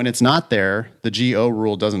 When it's not there, the GO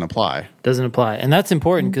rule doesn't apply. Doesn't apply. And that's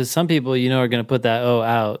important because some people, are going to put that O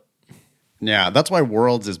out. Yeah, that's why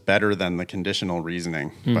worlds is better than the conditional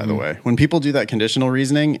reasoning, by the way. When people do that conditional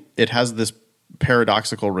reasoning, it has this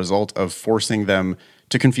paradoxical result of forcing them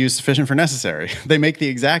to confuse sufficient for necessary. They make the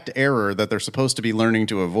exact error that they're supposed to be learning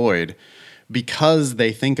to avoid because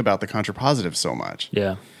they think about the contrapositive so much.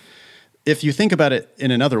 Yeah. If you think about it in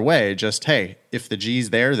another way, just, hey, if the G's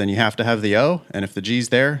there, then you have to have the O. And if the G's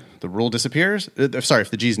there, the rule disappears. If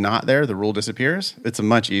the G's not there, the rule disappears. It's a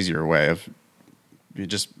much easier way of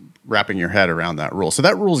just wrapping your head around that rule. So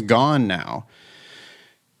that rule's gone now.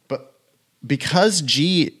 But because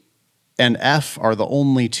G and F are the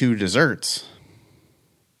only two desserts,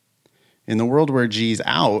 in the world where G's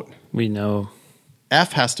out, We know.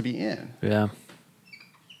 F has to be in. Yeah.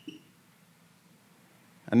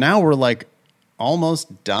 And now we're like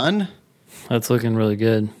almost done. That's looking really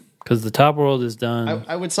good because the top world is done.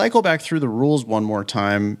 I would cycle back through the rules one more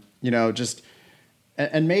time, just,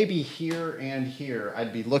 and maybe here and here,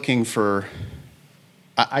 I'd be looking for,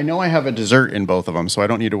 I know I have a dessert in both of them, so I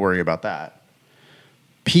don't need to worry about that.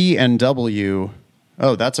 P and W,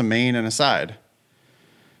 oh, that's a main and a side.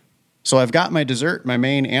 So I've got my dessert, my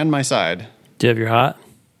main, and my side Do you have your hot?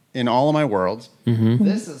 in all of my worlds. Mm-hmm.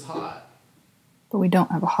 This is hot. But we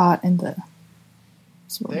don't have a hot in the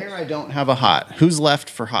There I don't have a hot. Who's left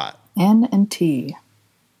for hot? N and T.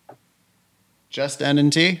 Just N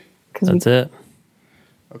and T? That's it.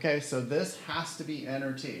 Okay, so this has to be N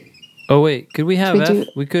or T. Oh, wait. Could we have We F? do-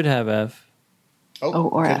 We could have F Oh,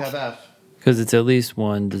 or could F. have F. because it's at least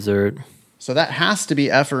one dessert. So that has to be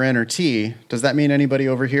F or N or T. Does that mean anybody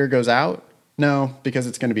over here goes out? No, because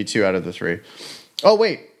it's going to be 2 out of the 3. Oh,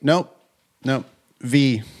 wait. Nope.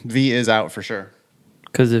 V. V is out for sure.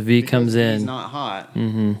 Because if V comes Because V's in, not hot.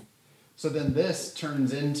 mm-hmm, So then this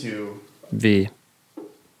turns into V.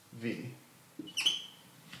 V.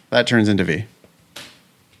 That turns into V.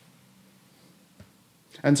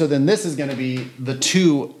 And so then this is going to be the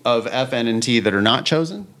 2 of F, N, and T that are not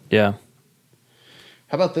chosen. Yeah.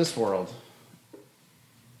 How about this world?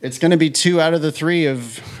 It's going to be 2 out of the 3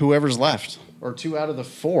 of whoever's left. Or 2 out of the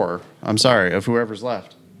 4, I'm sorry, of whoever's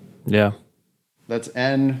left. Yeah. That's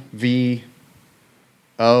N, V,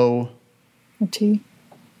 O, Or T.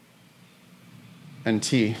 and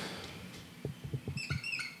T.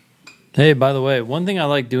 Hey, by the way, one thing I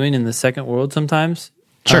like doing in the second world sometimes,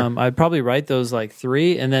 Sure. I'd probably write those like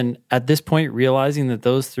 3, and then at this point, realizing that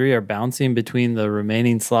those 3 are bouncing between the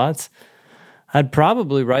remaining slots, I'd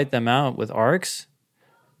probably write them out with arcs.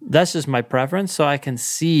 That's just my preference, so I can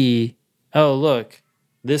see, oh, look,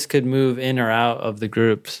 this could move in or out of the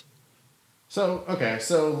groups. So, okay,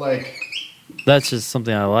 so like, That's just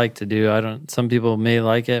something I like to do. Some people may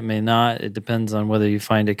like it, may not. It depends on whether you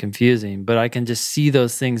find it confusing, but I can just see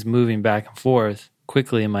those things moving back and forth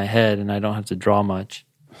quickly in my head, and I don't have to draw much.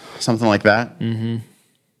 something like that.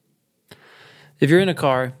 If you're in a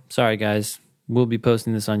car, sorry guys, we'll be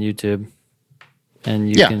posting this on YouTube, and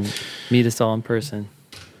you Yeah. can meet us all in person.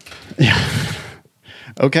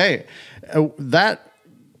 Okay.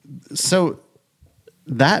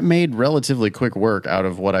 That made relatively quick work out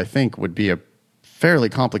of what I think would be a fairly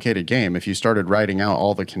complicated game if you started writing out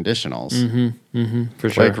all the conditionals. For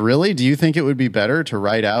sure. Like, really? Do you think it would be better to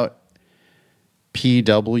write out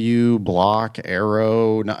PW, block,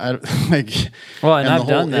 arrow, like, Well, and the I've whole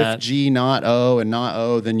done that. If G not O and not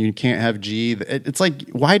O, then you can't have G. It's like,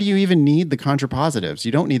 why do you even need the contrapositives?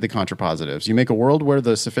 You don't need the contrapositives. You make a world where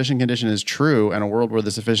the sufficient condition is true and a world where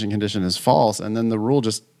the sufficient condition is false, and then the rule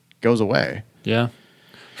just goes away. Yeah.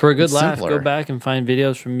 For a good It's laugh, simpler. go back and find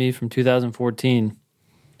videos from me from 2014.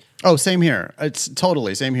 Oh, same here. It's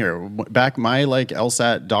totally same here. Back my like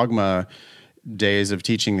LSAT dogma days of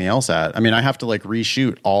teaching the LSAT. I mean, I have to like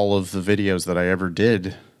reshoot all of the videos that I ever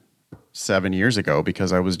did 7 years ago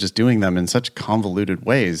because I was just doing them in such convoluted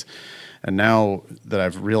ways. And now that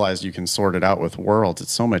I've realized you can sort it out with worlds,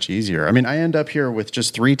 it's so much easier. I mean, I end up here with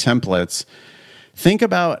just 3 templates. Think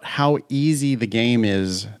about how easy the game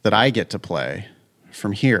is that I get to play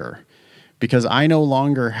from here, because I no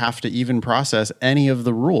longer have to even process any of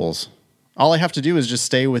the rules. All I have to do is just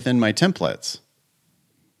stay within my templates.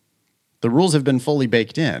 The rules have been fully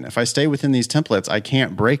baked in. If I stay within these templates, I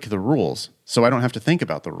can't break the rules, so I don't have to think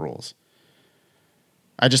about the rules.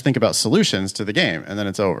 I just think about solutions to the game, and then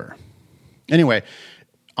it's over. Anyway,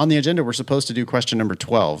 on the agenda, we're supposed to do question number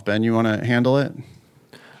 12. Ben, you want to handle it?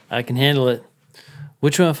 I can handle it.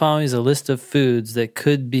 Which one of the following is a list of foods that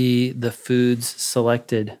could be the foods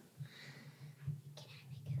selected?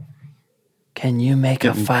 Can you make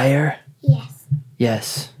a fire? Yes.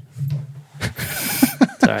 Yes.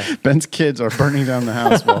 Sorry. Ben's kids are burning down the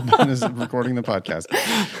house while Ben is recording the podcast.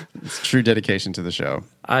 It's true dedication to the show.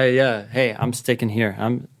 Hey, I'm sticking here.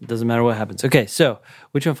 Doesn't matter what happens. Okay, so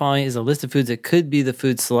which one following is a list of foods that could be the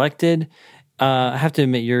food selected? I have to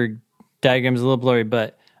admit your diagram is a little blurry,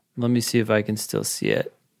 but let me see if I can still see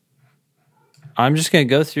it. I'm just going to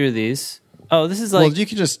go through these. Oh, this is like... Well, you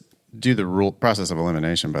could just do the rule process of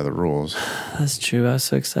elimination by the rules. That's true. I was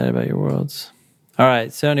so excited about your worlds. All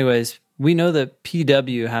right. So anyways, we know that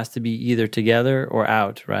PW has to be either together or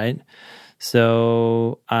out, right?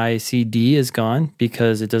 So I see D is gone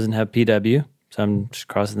because it doesn't have PW. So I'm just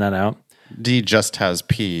crossing that out. D just has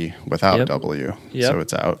P without Yep. W, Yep. so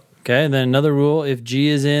it's out. Okay, and then another rule, if G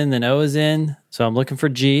is in, then O is in. So I'm looking for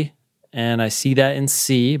G, and I see that in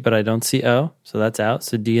C, but I don't see O, so that's out.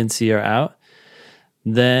 So D and C are out.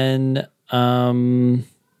 Then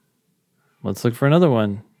let's look for another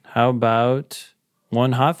one. How about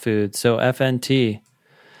one hot food? So FNT.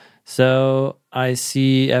 So I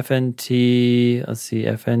see FNT. Let's see,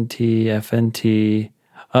 FNT.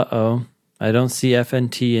 Uh-oh. I don't see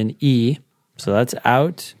FNT and E, so that's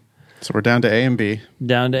out. So we're down to A and B.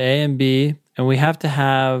 Down to A and B, and we have to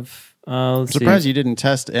have... I'm surprised you didn't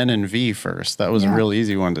test N and V first. That was a real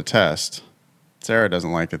easy one to test. Sarah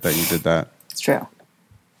doesn't like it that you did that. It's true.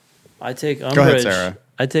 I take umbrage. Go ahead, Sarah.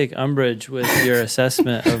 I take umbrage with your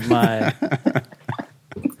assessment of my...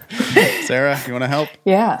 Sarah, you want to help?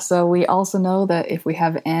 Yeah, so we also know that if we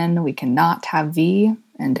have N, we cannot have V,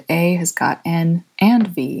 and A has got N and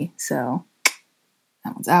V, so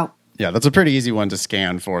that one's out. Yeah, that's a pretty easy one to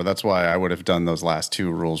scan for. That's why I would have done those last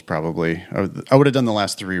two rules probably. I would have done the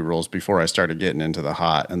last three rules before I started getting into the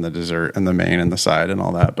hot and the dessert and the main and the side and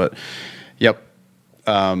all that. But, yep.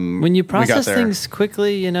 When you process things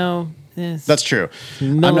quickly, you know... That's true.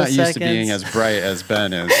 I'm not used to being as bright as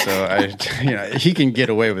Ben is, so he can get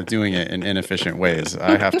away with doing it in inefficient ways.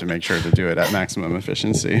 I have to make sure to do it at maximum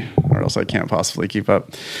efficiency, or else I can't possibly keep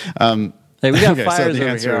up. Hey, we got fires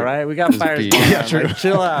over here, all right? We got fires going on. True. Like,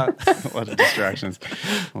 chill out. A lot of distractions.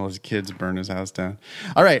 All his kids burn his house down.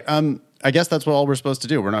 All right. I guess that's all we're supposed to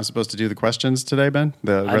do. We're not supposed to do the questions today, Ben?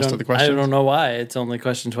 The rest of the questions? I don't know why. It's only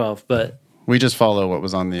question 12, but... We just follow what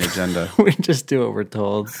was on the agenda. We just do what we're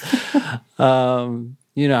told.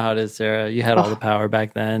 You know how it is, Sarah. You had all the power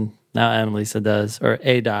back then. Now Annalisa does, or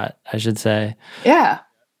A. I should say. Yeah.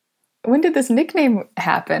 When did this nickname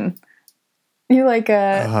happen? You like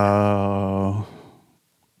I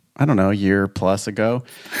don't know, a year plus ago.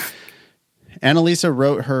 Annalisa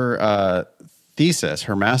wrote her thesis,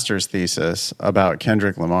 her master's thesis about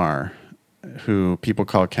Kendrick Lamar, who people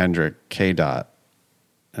call Kendrick K.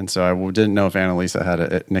 And so I didn't know if Annalisa had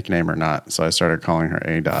a nickname or not, so I started calling her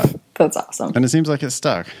A. That's awesome. And it seems like it's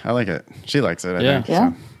stuck. I like it. She likes it, I think.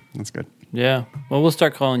 Yeah. So that's good. Yeah. Well, we'll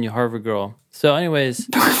start calling you Harvard Girl. So anyways...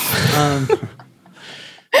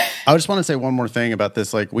 I just want to say one more thing about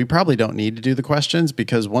this. Like, we probably don't need to do the questions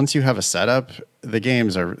because once you have a setup, the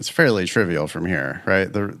games it's fairly trivial from here, right?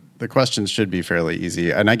 The questions should be fairly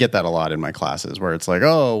easy. And I get that a lot in my classes where it's like,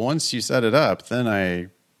 oh, once you set it up, then I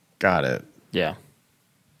got it. Yeah.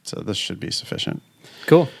 So this should be sufficient.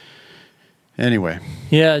 Cool. Anyway.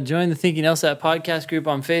 Yeah, join the Thinking LSAT podcast group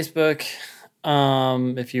on Facebook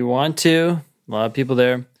if you want to. A lot of people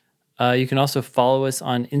there. You can also follow us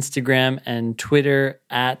on Instagram and Twitter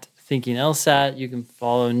at Thinking LSAT. You can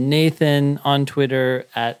follow Nathan on Twitter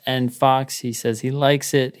at nfox. He says he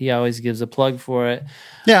likes it. He always gives a plug for it.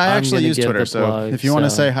 Yeah, I actually use Twitter, so if you want to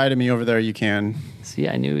say hi to me over there, you can. See,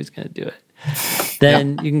 I knew he was going to do it.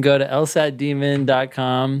 Then you can go to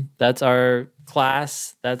lsatdemon.com. That's our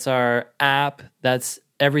class. That's our app. That's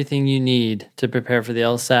everything you need to prepare for the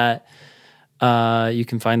LSAT. You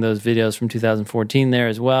can find those videos from 2014 there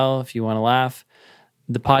as well if you want to laugh.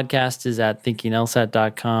 The podcast is at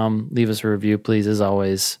thinkinglsat.com. Leave us a review, please, as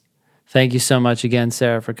always. Thank you so much again,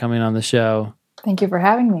 Sarah, for coming on the show. Thank you for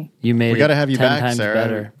having me. You made we got to have you 10 back, times Sarah.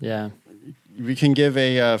 Better. Yeah. We can give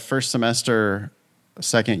a first semester,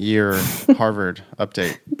 second year Harvard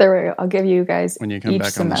update. There we go. I'll give you guys when you come each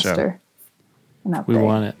back on the show. semester an update. We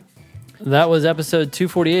want it. That was episode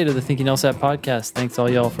 248 of the Thinking LSAT podcast. Thanks all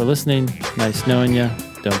y'all for listening. Nice knowing you.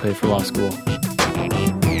 Don't pay for law school.